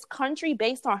in this country,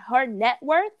 based on her net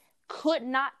worth, could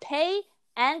not pay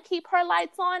and keep her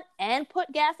lights on and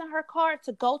put gas in her car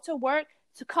to go to work,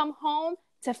 to come home,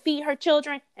 to feed her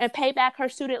children and pay back her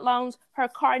student loans, her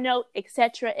car note,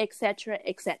 etc., etc.,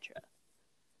 etc.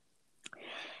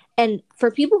 And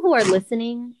for people who are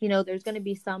listening, you know, there's going to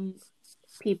be some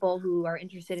people who are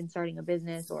interested in starting a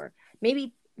business, or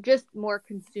maybe just more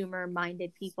consumer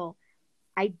minded people.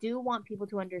 I do want people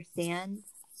to understand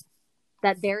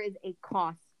that there is a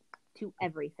cost to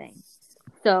everything.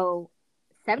 So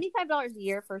 $75 a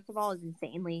year, first of all, is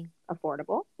insanely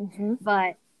affordable,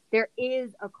 but there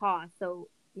is a cost. So,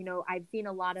 you know, I've seen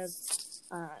a lot of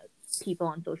people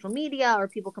on social media or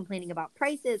people complaining about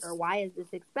prices or why is this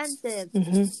expensive?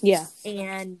 Yeah.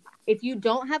 And if you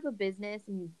don't have a business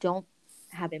and you don't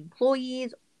have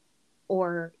employees,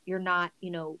 or you're not,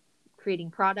 you know,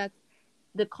 creating products,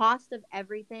 the cost of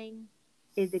everything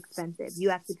is expensive. You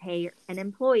have to pay an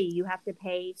employee, you have to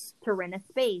pay to rent a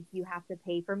space, you have to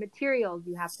pay for materials,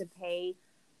 you have to pay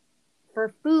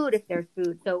for food if there's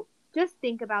food. So just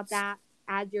think about that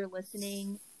as you're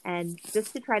listening, and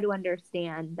just to try to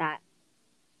understand that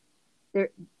there,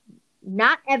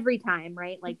 not every time,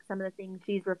 right? Like some of the things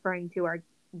she's referring to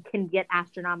can get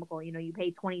astronomical. You know, you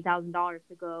pay $20,000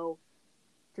 to go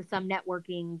to some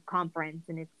networking conference,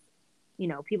 and it's, you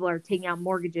know, people are taking out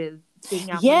mortgages,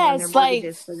 money on their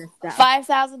mortgages for this stuff.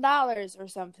 $5,000 or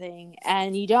something,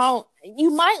 and you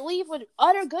might leave with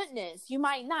utter goodness. You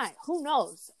might not. Who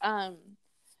knows?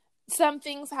 Some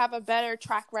things have a better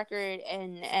track record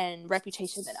and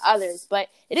reputation than others, but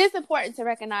it is important to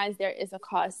recognize there is a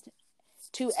cost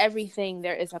to everything.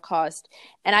 There is a cost.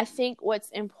 And I think what's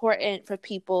important for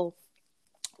people,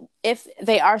 if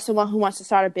they are someone who wants to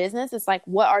start a business, it's like,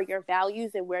 what are your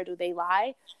values and where do they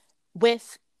lie?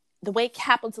 With the way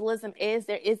capitalism is,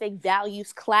 there is a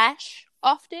values clash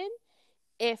often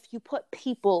if you put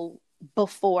people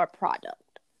before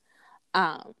product.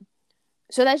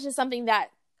 So that's just something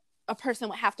that a person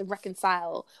would have to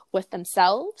reconcile with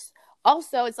themselves.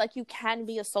 Also, it's like you can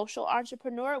be a social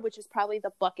entrepreneur, which is probably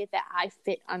the bucket that I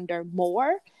fit under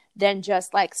more than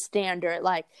just like standard,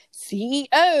 like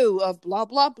CEO of blah,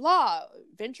 blah, blah,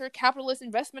 venture capitalist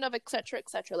investment of et cetera, et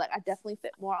cetera. Like I definitely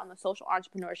fit more on the social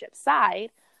entrepreneurship side.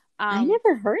 I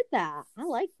never heard that. I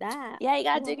like that. Yeah, you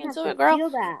gotta dig into it, girl. Feel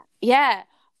that. Yeah.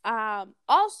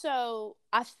 Also,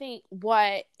 I think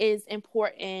what is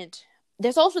important,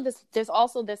 there's also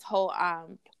this whole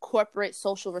corporate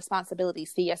social responsibility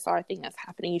CSR thing that's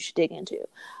happening. You should dig into.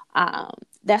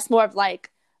 That's more of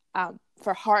like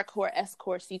for hardcore S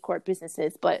corp, C corp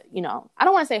businesses, but you know, I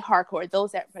don't want to say hardcore.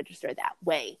 Those that register that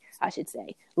way, I should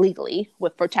say, legally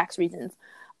for tax reasons.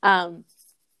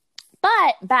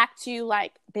 But back to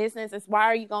like businesses. Why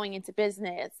are you going into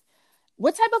business?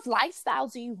 What type of lifestyle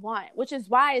do you want? Which is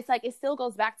why it's like, it still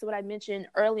goes back to what I mentioned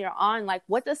earlier on. Like,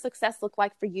 what does success look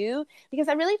like for you? Because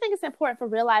I really think it's important to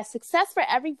realize success for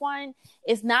everyone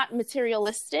is not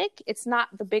materialistic. It's not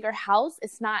the bigger house.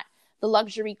 It's not the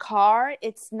luxury car.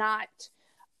 It's not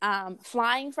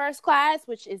flying first class,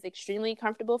 which is extremely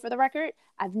comfortable for the record.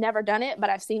 I've never done it,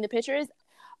 but I've seen the pictures.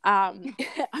 I'm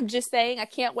just saying, I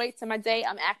can't wait till my day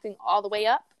I'm acting all the way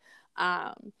up.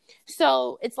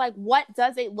 So it's like, what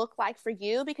does it look like for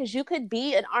you? Because you could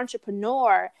be an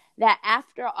entrepreneur that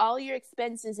after all your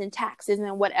expenses and taxes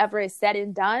and whatever is said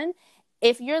and done,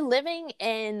 if you're living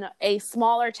in a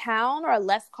smaller town or a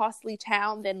less costly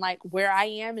town than like where I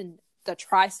am in the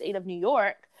tri-state of New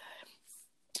York,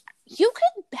 you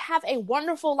could have a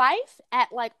wonderful life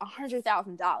at like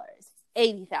 $100,000,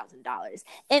 $80,000.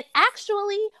 And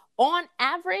actually, on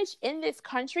average in this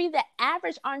country, the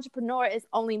average entrepreneur is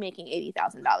only making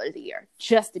 $80,000 a year,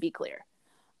 just to be clear.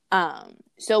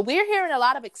 So we're hearing a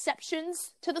lot of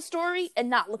exceptions to the story and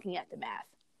not looking at the math.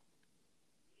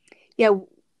 Yeah,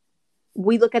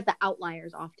 we look at the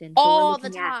outliers often. So all the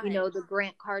time. At, you know, the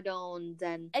Grant Cardones,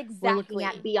 and exactly. We're looking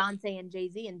at Beyonce and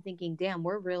Jay-Z and thinking, damn,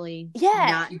 we're really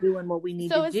not doing what we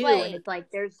need to do. Like, and it's like,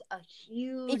 there's a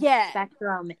huge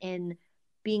spectrum in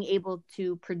being able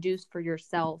to produce for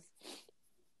yourself.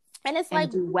 And it's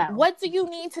like, what do you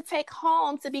need to take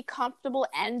home to be comfortable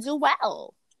and do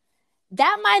well?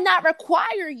 that might not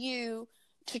require you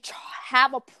to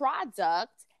have a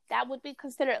product that would be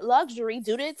considered luxury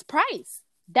due to its price.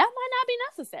 That might not be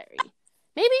necessary.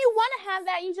 Maybe you want to have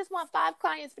that. You just want 5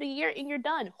 clients for the year and you're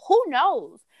done. Who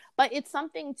knows? But it's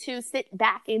something to sit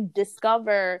back and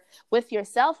discover with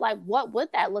yourself. Like, what would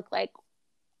that look like?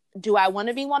 Do I want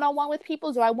to be one-on-one with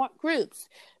people? Do I want groups?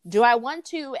 Do I want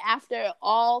to, after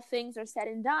all things are said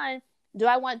and done, do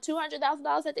I want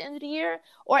 $200,000 at the end of the year?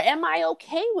 Or am I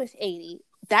okay with 80?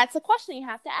 That's a question you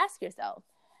have to ask yourself.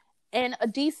 In a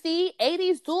DC, 80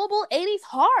 is doable. 80 is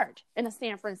hard in a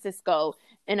San Francisco,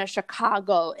 in a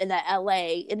Chicago, in a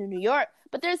LA, in a New York.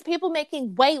 But there's people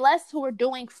making way less who are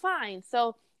doing fine.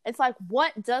 So it's like,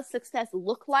 what does success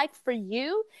look like for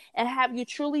you? And have you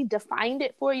truly defined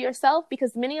it for yourself?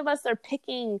 Because many of us are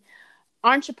picking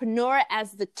entrepreneur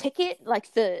as the ticket,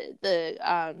 like the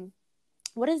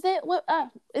what is it? What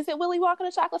is it? Willy Wonka and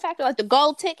the Chocolate Factory, like the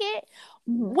gold ticket.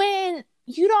 Mm-hmm. When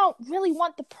you don't really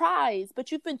want the prize,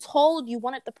 but you've been told you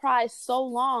wanted the prize so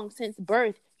long since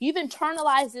birth. You've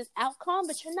internalized this outcome,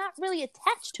 but you're not really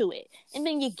attached to it. And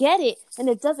then you get it, and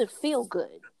it doesn't feel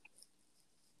good.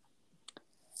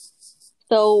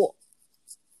 So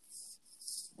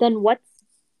then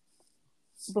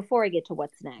before I get to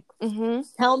what's next,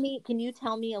 can you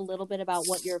tell me a little bit about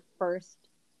what your first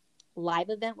live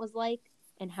event was like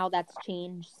and how that's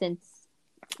changed since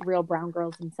Real Brown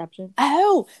Girl's inception?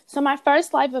 Oh, so my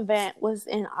first live event was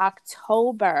in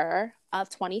October of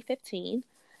 2015,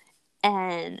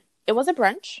 and it was a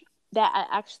brunch that I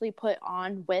actually put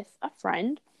on with a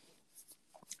friend,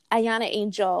 Ayana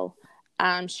Angel.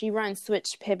 She runs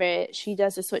Switch Pivot. She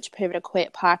does the Switch Pivot to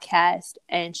Quit podcast,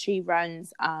 and she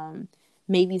runs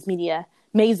Maisie's Media.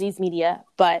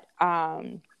 But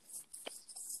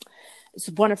it's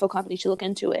a wonderful company. You should look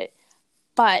into it.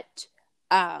 But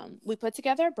we put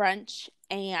together a brunch,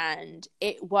 and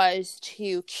it was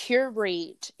to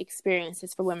curate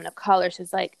experiences for women of color. So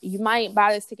it's like, you might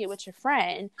buy this ticket with your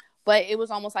friend, but it was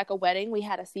almost like a wedding. We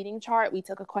had a seating chart. We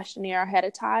took a questionnaire ahead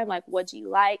of time. Like, what do you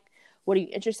like? What are you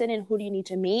interested in? Who do you need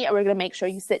to meet? And we're going to make sure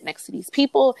you sit next to these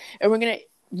people. And we're going to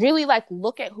really like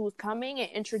look at who's coming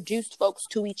and introduce folks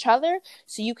to each other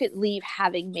so you could leave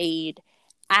having made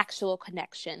actual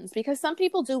connections. Because some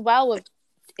people do well with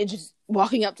just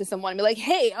walking up to someone and be like,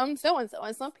 hey, I'm so-and-so.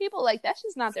 And some people, like, that's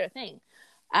just not their thing.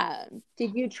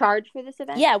 Did you charge for this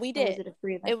event? Yeah, we did. Or was it a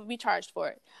free event? We charged for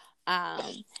it.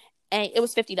 And it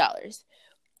was $50.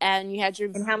 And you had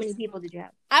your... And how many people did you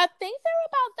have? I think there were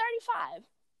about 35.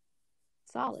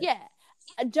 Solid. Yeah.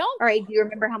 All right. Do you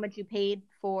remember how much you paid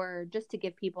for, just to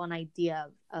give people an idea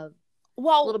of a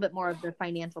little bit more of the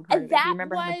financial part of it? Do you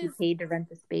remember how much you paid to rent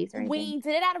the space or anything? We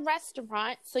did it at a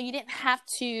restaurant, so you didn't have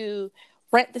to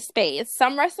rent the space.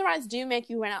 Some restaurants do make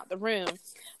you rent out the room,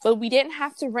 but we didn't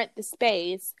have to rent the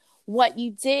space. What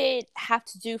you did have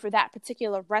to do for that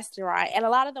particular restaurant, and a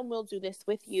lot of them will do this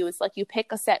with you, is like you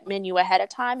pick a set menu ahead of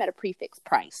time at a prefix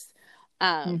price.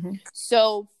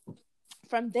 So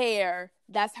from there,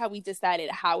 that's how we decided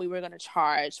how we were going to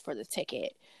charge for the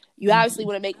ticket. You obviously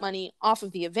want to make money off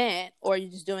of the event, or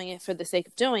you're just doing it for the sake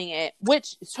of doing it,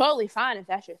 which is totally fine if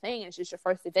that's your thing. It's just your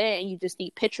first event and you just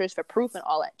need pictures for proof and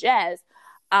all that jazz.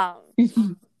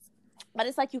 But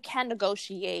it's like you can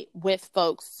negotiate with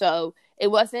folks. So it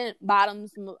wasn't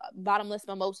bottomless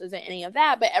mimosas or any of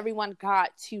that, but everyone got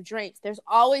 2 drinks. There's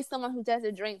always someone who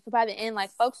doesn't drink. So by the end,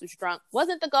 like, folks was drunk.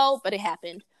 Wasn't the goal, but it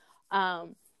happened.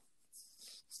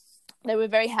 They were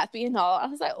very happy and all. I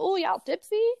was like, oh, y'all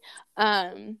tipsy?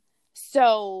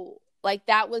 So, like,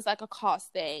 that was, like, a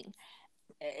cost thing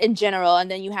in general.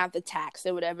 And then you have the tax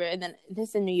or whatever. And then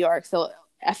this in New York. So,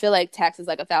 I feel like tax is,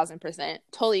 like, 1,000%.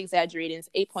 Totally exaggerating. It's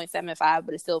 8.75,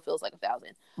 but it still feels like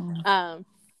 1,000.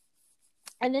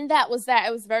 And then that was that.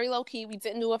 It was very low-key. We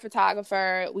didn't do a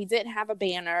photographer. We didn't have a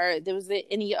banner. There wasn't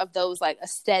any of those, like,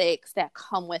 aesthetics that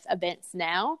come with events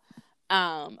now.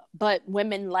 But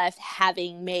women left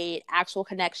having made actual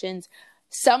connections.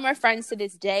 Some are friends to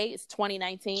this day. It's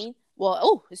 2019.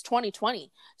 Well, it's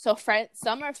 2020. So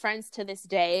some are friends to this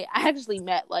day. I actually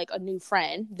met like a new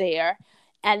friend there.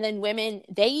 And then women,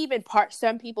 they even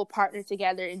some people partnered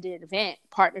together and did an event,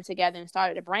 partnered together and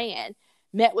started a brand,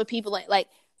 met with people like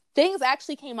things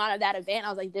actually came out of that event. I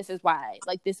was like, this is why,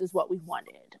 like, this is what we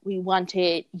wanted. We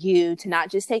wanted you to not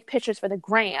just take pictures for the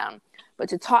gram, but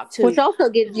to talk to. Which also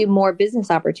gives you more business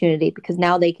opportunity because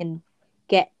now they can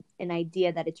get an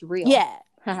idea that it's real. Yeah.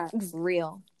 It's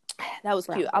real. That was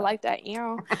cute. I like that, you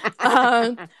know.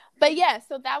 But yeah,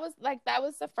 so that was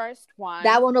the first one.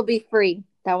 That one will be free.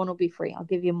 I'll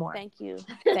give you more. Thank you.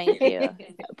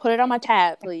 Put it on my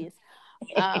tab, please.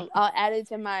 I'll add it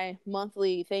to my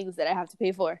monthly things that I have to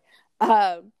pay for.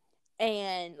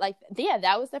 And like, yeah,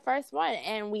 that was the first one.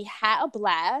 And we had a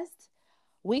blast.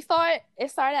 We thought it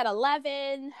started at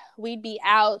 11. We'd be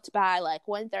out by like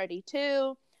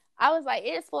 1:32. I was like,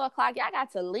 it's 4:00. Y'all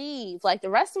got to leave. Like, the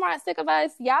restaurant's sick of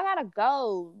us. Y'all got to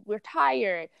go. We're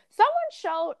tired. Someone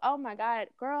showed, oh my God,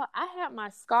 girl, I had my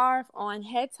scarf on,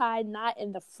 head tied, not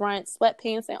in the front,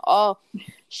 sweatpants and all.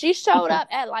 She showed up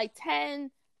at like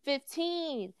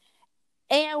 10:15.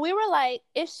 And we were like,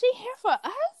 is she here for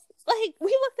us? Like, we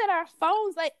looked at our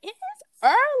phones like, it is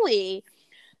early.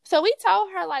 So we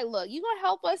told her, like, look, you gonna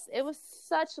help us? It was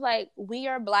such like, we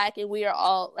are Black and we are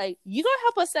all like, you gonna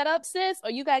help us set up, sis,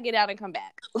 or you gotta get out and come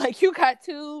back. Like, you got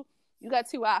two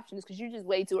options because you're just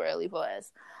way too early for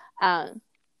us.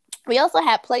 We also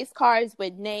had place cards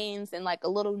with names and like a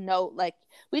little note. Like,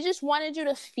 we just wanted you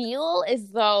to feel as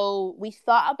though we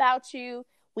thought about you,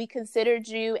 we considered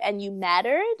you, and you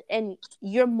mattered, and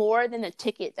you're more than the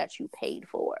ticket that you paid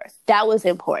for. That was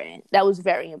important. That was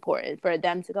very important for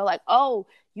them to go like, oh,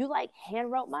 you like hand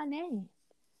wrote my name.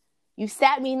 You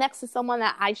sat me next to someone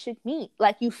that I should meet.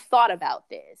 Like, you thought about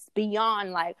this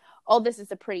beyond like, oh, this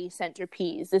is a pretty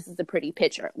centerpiece. This is a pretty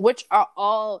picture, which are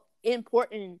all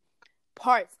important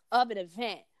parts of an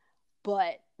event.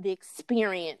 But the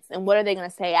experience and what are they going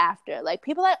to say after? Like,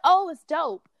 people are like, oh, it's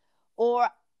dope. Or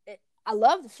I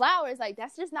love the flowers. Like,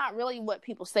 that's just not really what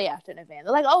people say after an event.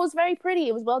 They're like, oh, it's very pretty.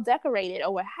 It was well decorated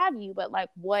or what have you. But like,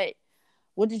 what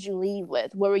did you leave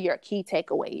with? What were your key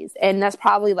takeaways? And that's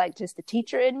probably like just the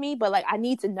teacher in me. But like, I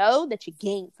need to know that you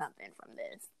gained something from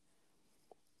this.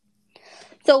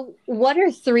 So what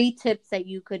are 3 tips that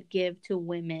you could give to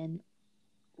women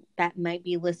that might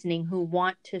be listening who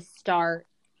want to start,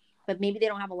 but maybe they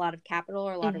don't have a lot of capital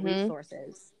or a lot of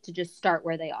resources to just start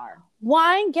where they are?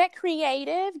 1, get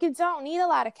creative. You don't need a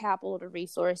lot of capital or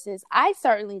resources. I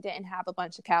certainly didn't have a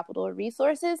bunch of capital or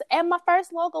resources, and my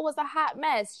first logo was a hot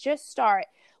mess. Just start,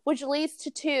 which leads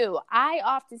to 2. I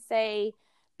often say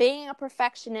being a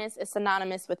perfectionist is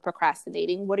synonymous with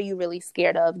procrastinating. What are you really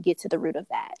scared of? Get to the root of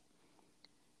that.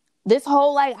 This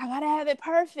whole like, I gotta have it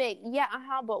perfect. Yeah,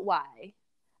 but why?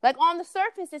 Like, on the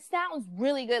surface, it sounds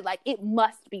really good. Like, it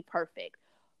must be perfect.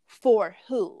 For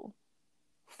who?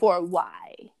 For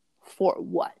why? For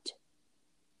what?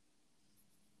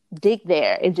 Dig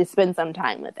there and just spend some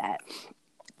time with that.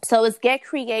 So it's get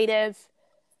creative.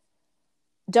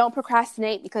 Don't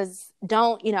procrastinate, because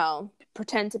don't,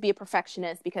 pretend to be a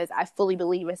perfectionist, because I fully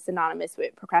believe it's synonymous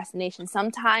with procrastination.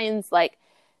 Sometimes, like,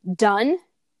 done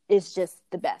is just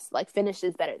the best. Like, finished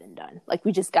is better than done. Like,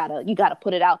 you gotta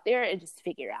put it out there and just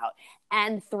figure out.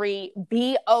 And 3,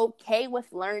 be okay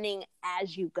with learning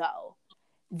as you go.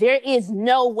 There is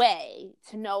no way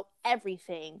to know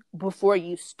everything before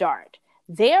you start.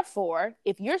 Therefore,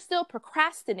 if you're still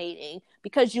procrastinating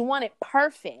because you want it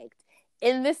perfect,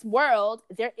 in this world,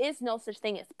 there is no such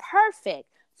thing as perfect.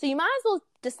 So you might as well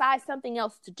decide something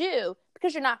else to do,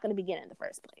 because you're not going to begin in the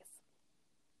first place.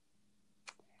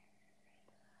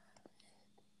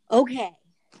 Okay.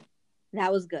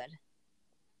 That was good.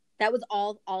 That was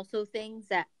also things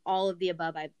that all of the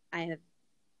above I have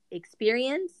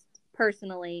experienced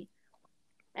personally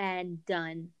and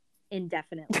done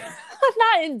indefinitely.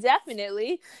 Not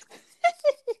indefinitely.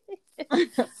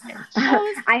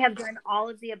 I have done all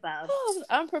of the above.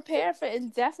 I'm prepared for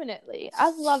indefinitely.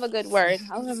 I love a good word.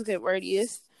 I love a good word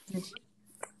used.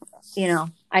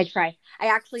 I try. I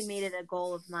actually made it a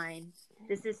goal of mine.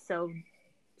 This is so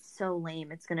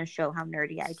lame. It's going to show how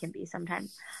nerdy I can be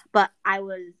sometimes. But I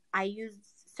used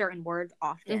certain words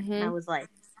often. And I was like,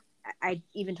 I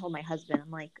even told my husband,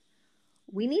 I'm like,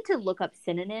 we need to look up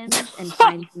synonyms and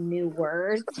find some new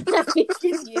words that we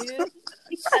can use,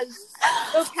 because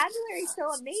vocabulary is so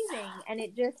amazing. And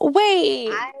it just,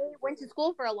 I went to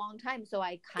school for a long time, so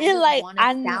I kind of want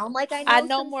to sound like I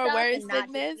know more words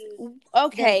than this.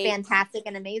 Okay. Fantastic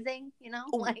and amazing,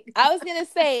 like. I was going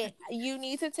to say, you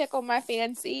need to tickle my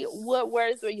fancy. What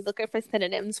words were you looking for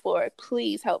synonyms for?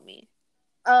 Please help me.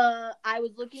 I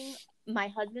was looking, my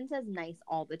husband says nice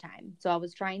all the time. So I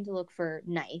was trying to look for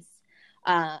nice.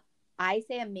 I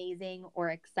say amazing or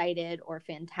excited or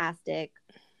fantastic.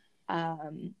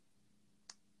 I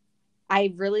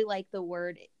really like the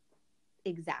word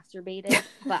exacerbated,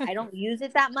 but I don't use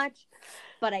it that much.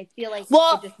 But I feel like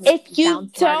it just makes me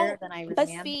sound smarter than I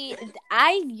really am. See,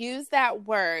 I use that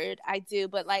word, I do,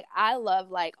 but like, I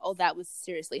love like, oh, that was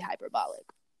seriously hyperbolic.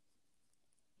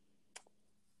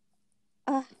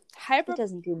 It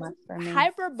doesn't do much for me.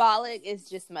 Hyperbolic is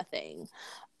just my thing.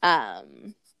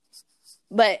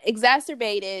 But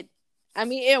exacerbated, I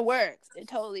mean, it works. It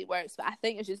totally works. But I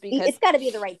think it's just because it's got to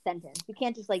be the right sentence. You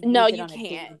can't just like no, use it you on a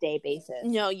can't. day-to-day basis.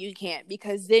 No, you can't,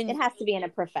 because then it has to be in a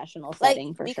professional like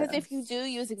setting for because sure. if you do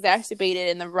use exacerbated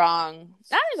in the wrong,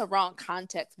 not in the wrong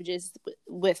context, but just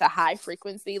with a high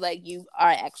frequency, like you are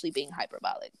actually being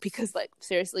hyperbolic, because like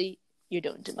seriously, you're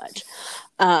doing too much.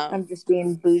 I'm just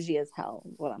being bougie as hell.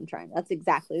 What I'm trying. That's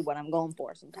exactly what I'm going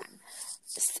for.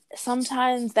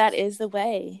 Sometimes that is the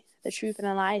way, the truth in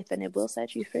life, and it will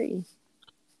set you free.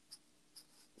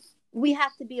 We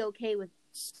have to be okay with,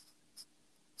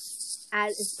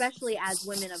 especially as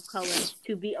women of color,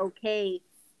 to be okay,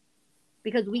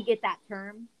 because we get that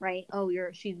term, right? Oh,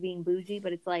 she's being bougie,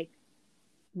 but it's like,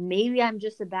 maybe I'm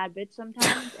just a bad bitch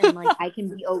sometimes, and like I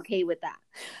can be okay with that.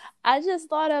 I just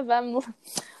thought of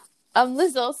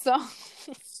Lizzo's song.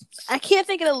 I can't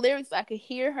think of the lyrics, but I could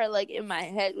hear her like in my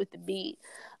head with the beat.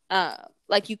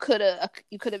 Like you could have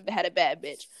had a bad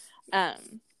bitch.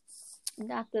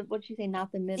 Not the, what'd you say?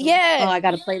 Not the middle. Yeah. Oh, I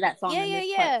gotta play that song.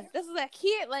 Yeah. This is, I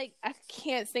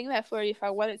can't sing that for you if I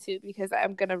wanted to, because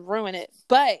I'm gonna ruin it.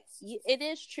 But it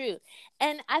is true,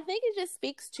 and I think it just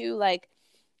speaks to like,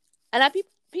 and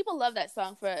people love that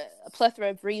song for a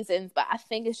plethora of reasons, but I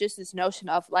think it's just this notion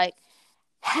of like,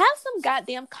 have some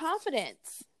goddamn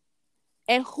confidence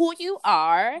in who you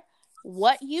are,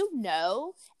 what you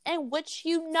know, and what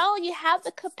you know you have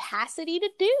the capacity to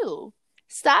do.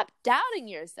 Stop doubting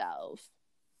yourself.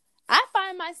 I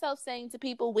find myself saying to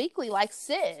people weekly, like,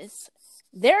 sis,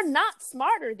 they're not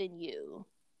smarter than you.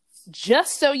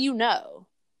 Just so you know.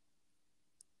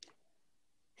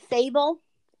 Sable,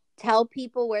 tell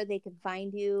people where they can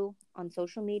find you on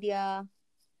social media.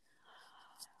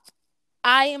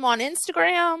 I am on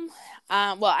Instagram.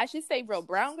 Well, I should say Real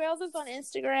Brown Girls is on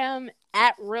Instagram,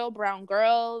 at Real Brown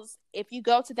Girls. If you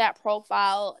go to that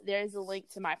profile, there's a link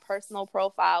to my personal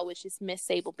profile, which is Miss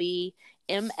Sable B,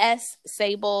 MS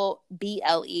Sable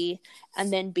BLE,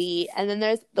 and then B. And then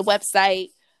there's the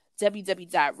website,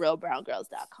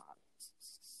 www.realbrowngirls.com.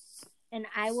 And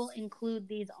I will include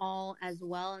these all as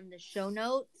well in the show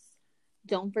notes.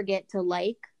 Don't forget to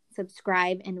like,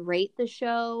 subscribe, and rate the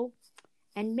show.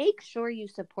 And make sure you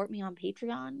support me on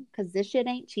Patreon, because this shit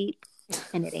ain't cheap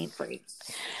and it ain't free.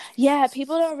 Yeah,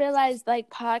 people don't realize like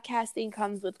podcasting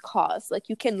comes with costs. Like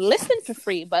you can listen for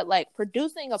free, but like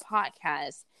producing a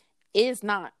podcast is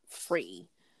not free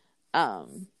at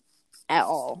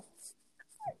all.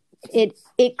 It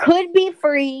could be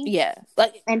free. Yeah.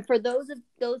 Like, and for those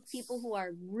people who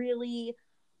are really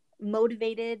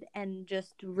motivated and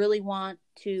just really want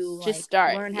to just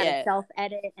start, learn how to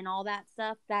self-edit and all that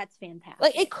stuff, that's fantastic.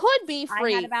 Like it could be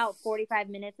free. I had about 45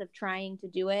 minutes of trying to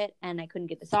do it, and I couldn't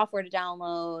get the software to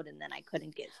download, and then I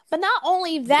couldn't get. But not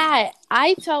only that,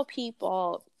 I tell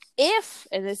people,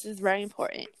 and this is very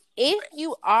important, if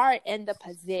you are in the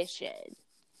position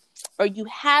or you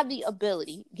have the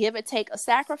ability, give or take a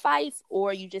sacrifice,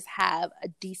 or you just have a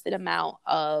decent amount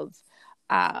of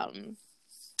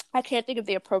I can't think of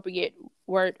the appropriate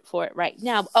word for it right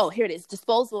now. Oh, here it is.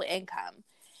 Disposable income.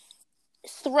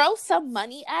 Throw some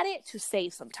money at it to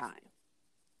save some time.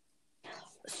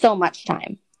 So much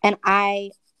time. And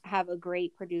I have a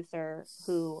great producer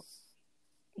who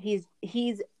he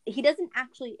doesn't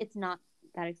actually, it's not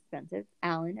that expensive.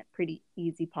 Alan at Pretty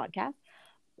Easy Podcast.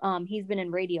 He's been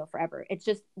in radio forever. It's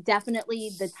just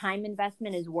definitely the time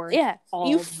investment is worth. Yeah,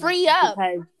 you free up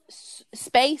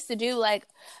space to do like,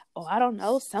 I don't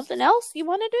know, something else you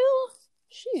want to do.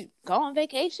 Shoot, go on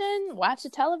vacation, watch a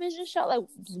television show, like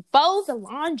fold the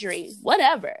laundry,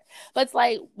 whatever. But it's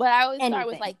like, what I always start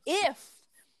with, like,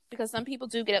 because some people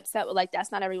do get upset with like,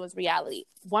 that's not everyone's reality.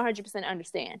 100%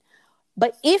 understand.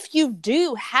 But if you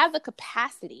do have the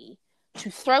capacity to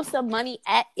throw some money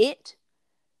at it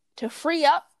to free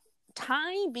up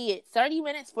time, be it 30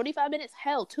 minutes, 45 minutes,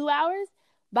 hell, 2 hours,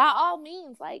 by all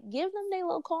means, like, give them their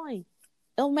little coin.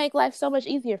 It'll make life so much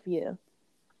easier for you.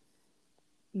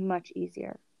 Much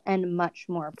easier and much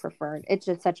more preferred. It's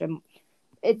just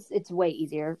it's way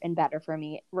easier and better for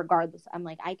me regardless. I'm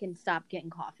like, I can stop getting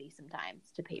coffee sometimes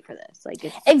to pay for this. Like,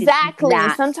 exactly.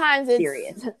 It's sometimes it's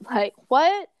serious. Like,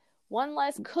 what? One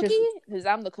less cookie? Because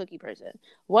I'm the cookie person.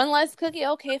 One less cookie?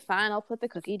 Okay, fine. I'll put the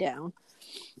cookie down.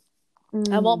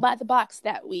 I won't buy the box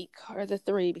that week or the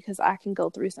 3 because I can go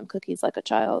through some cookies like a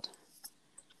child.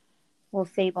 Well,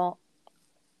 Sable,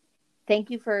 thank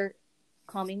you for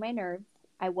calming my nerves.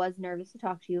 I was nervous to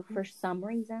talk to you for some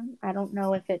reason. I don't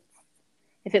know if it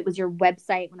was your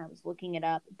website when I was looking it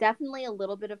up. Definitely a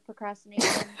little bit of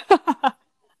procrastination,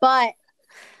 but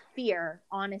fear,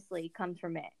 honestly, comes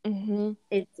from it. Mm-hmm.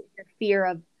 It's the fear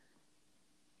of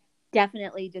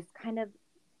definitely just kind of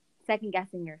second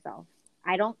guessing yourself.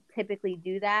 I don't typically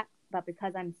do that but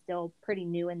because I'm still pretty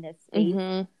new in this space,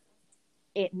 Mm-hmm.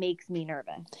 it makes me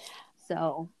nervous.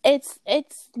 So it's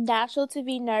natural to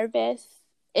be nervous.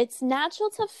 It's natural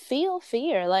to feel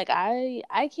fear. Like I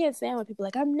can't stand when people are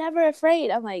like, I'm never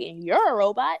afraid. I'm like, you're a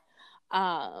robot.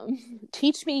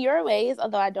 Teach me your ways.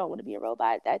 Although I don't want to be a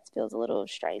robot. That feels a little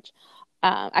strange.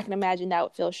 I can imagine that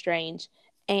would feel strange.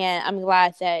 And I'm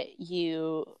glad that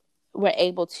you were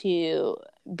able to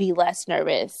be less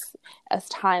nervous as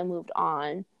time moved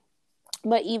on.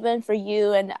 But even for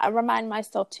you, and I remind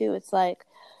myself too, it's like,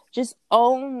 just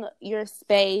own your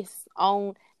space.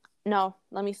 No,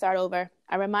 let me start over.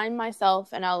 I remind myself,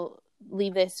 and I'll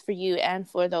leave this for you and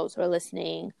for those who are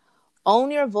listening.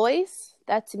 Own your voice.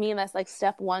 That to me, that's like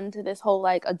step one to this whole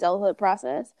like adulthood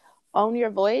process. Own your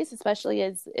voice, especially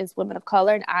as women of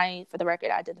color. And I, for the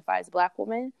record, identify as a Black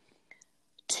woman.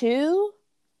 2,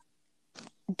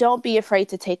 don't be afraid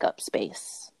to take up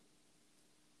space.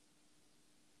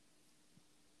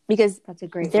 Because that's a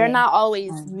great they're way. not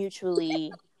always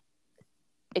mutually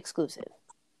exclusive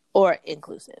or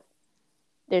inclusive.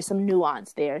 There's some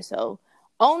nuance there. So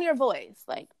own your voice,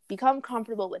 like become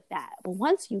comfortable with that. But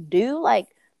once you do, like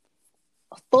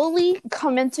fully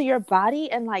come into your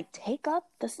body and like take up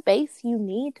the space you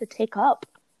need to take up.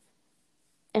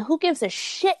 And who gives a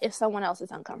shit if someone else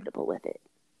is uncomfortable with it?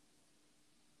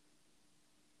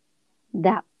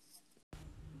 That.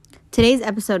 Today's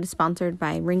episode is sponsored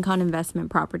by Rincon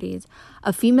Investment Properties,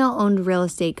 a female-owned real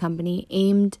estate company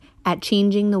aimed at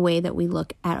changing the way that we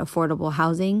look at affordable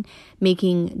housing,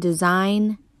 making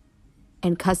design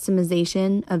and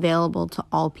customization available to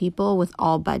all people with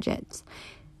all budgets.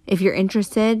 If you're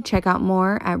interested, check out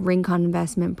more at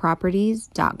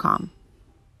rinconinvestmentproperties.com.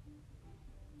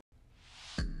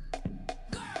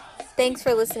 Thanks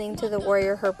for listening to the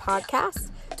Warrior Her podcast.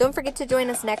 Don't forget to join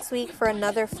us next week for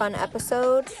another fun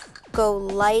episode. Go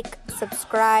like,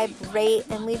 subscribe, rate,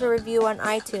 and leave a review on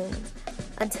iTunes.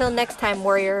 Until next time,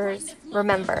 Warriors,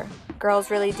 remember,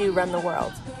 girls really do run the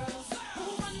world.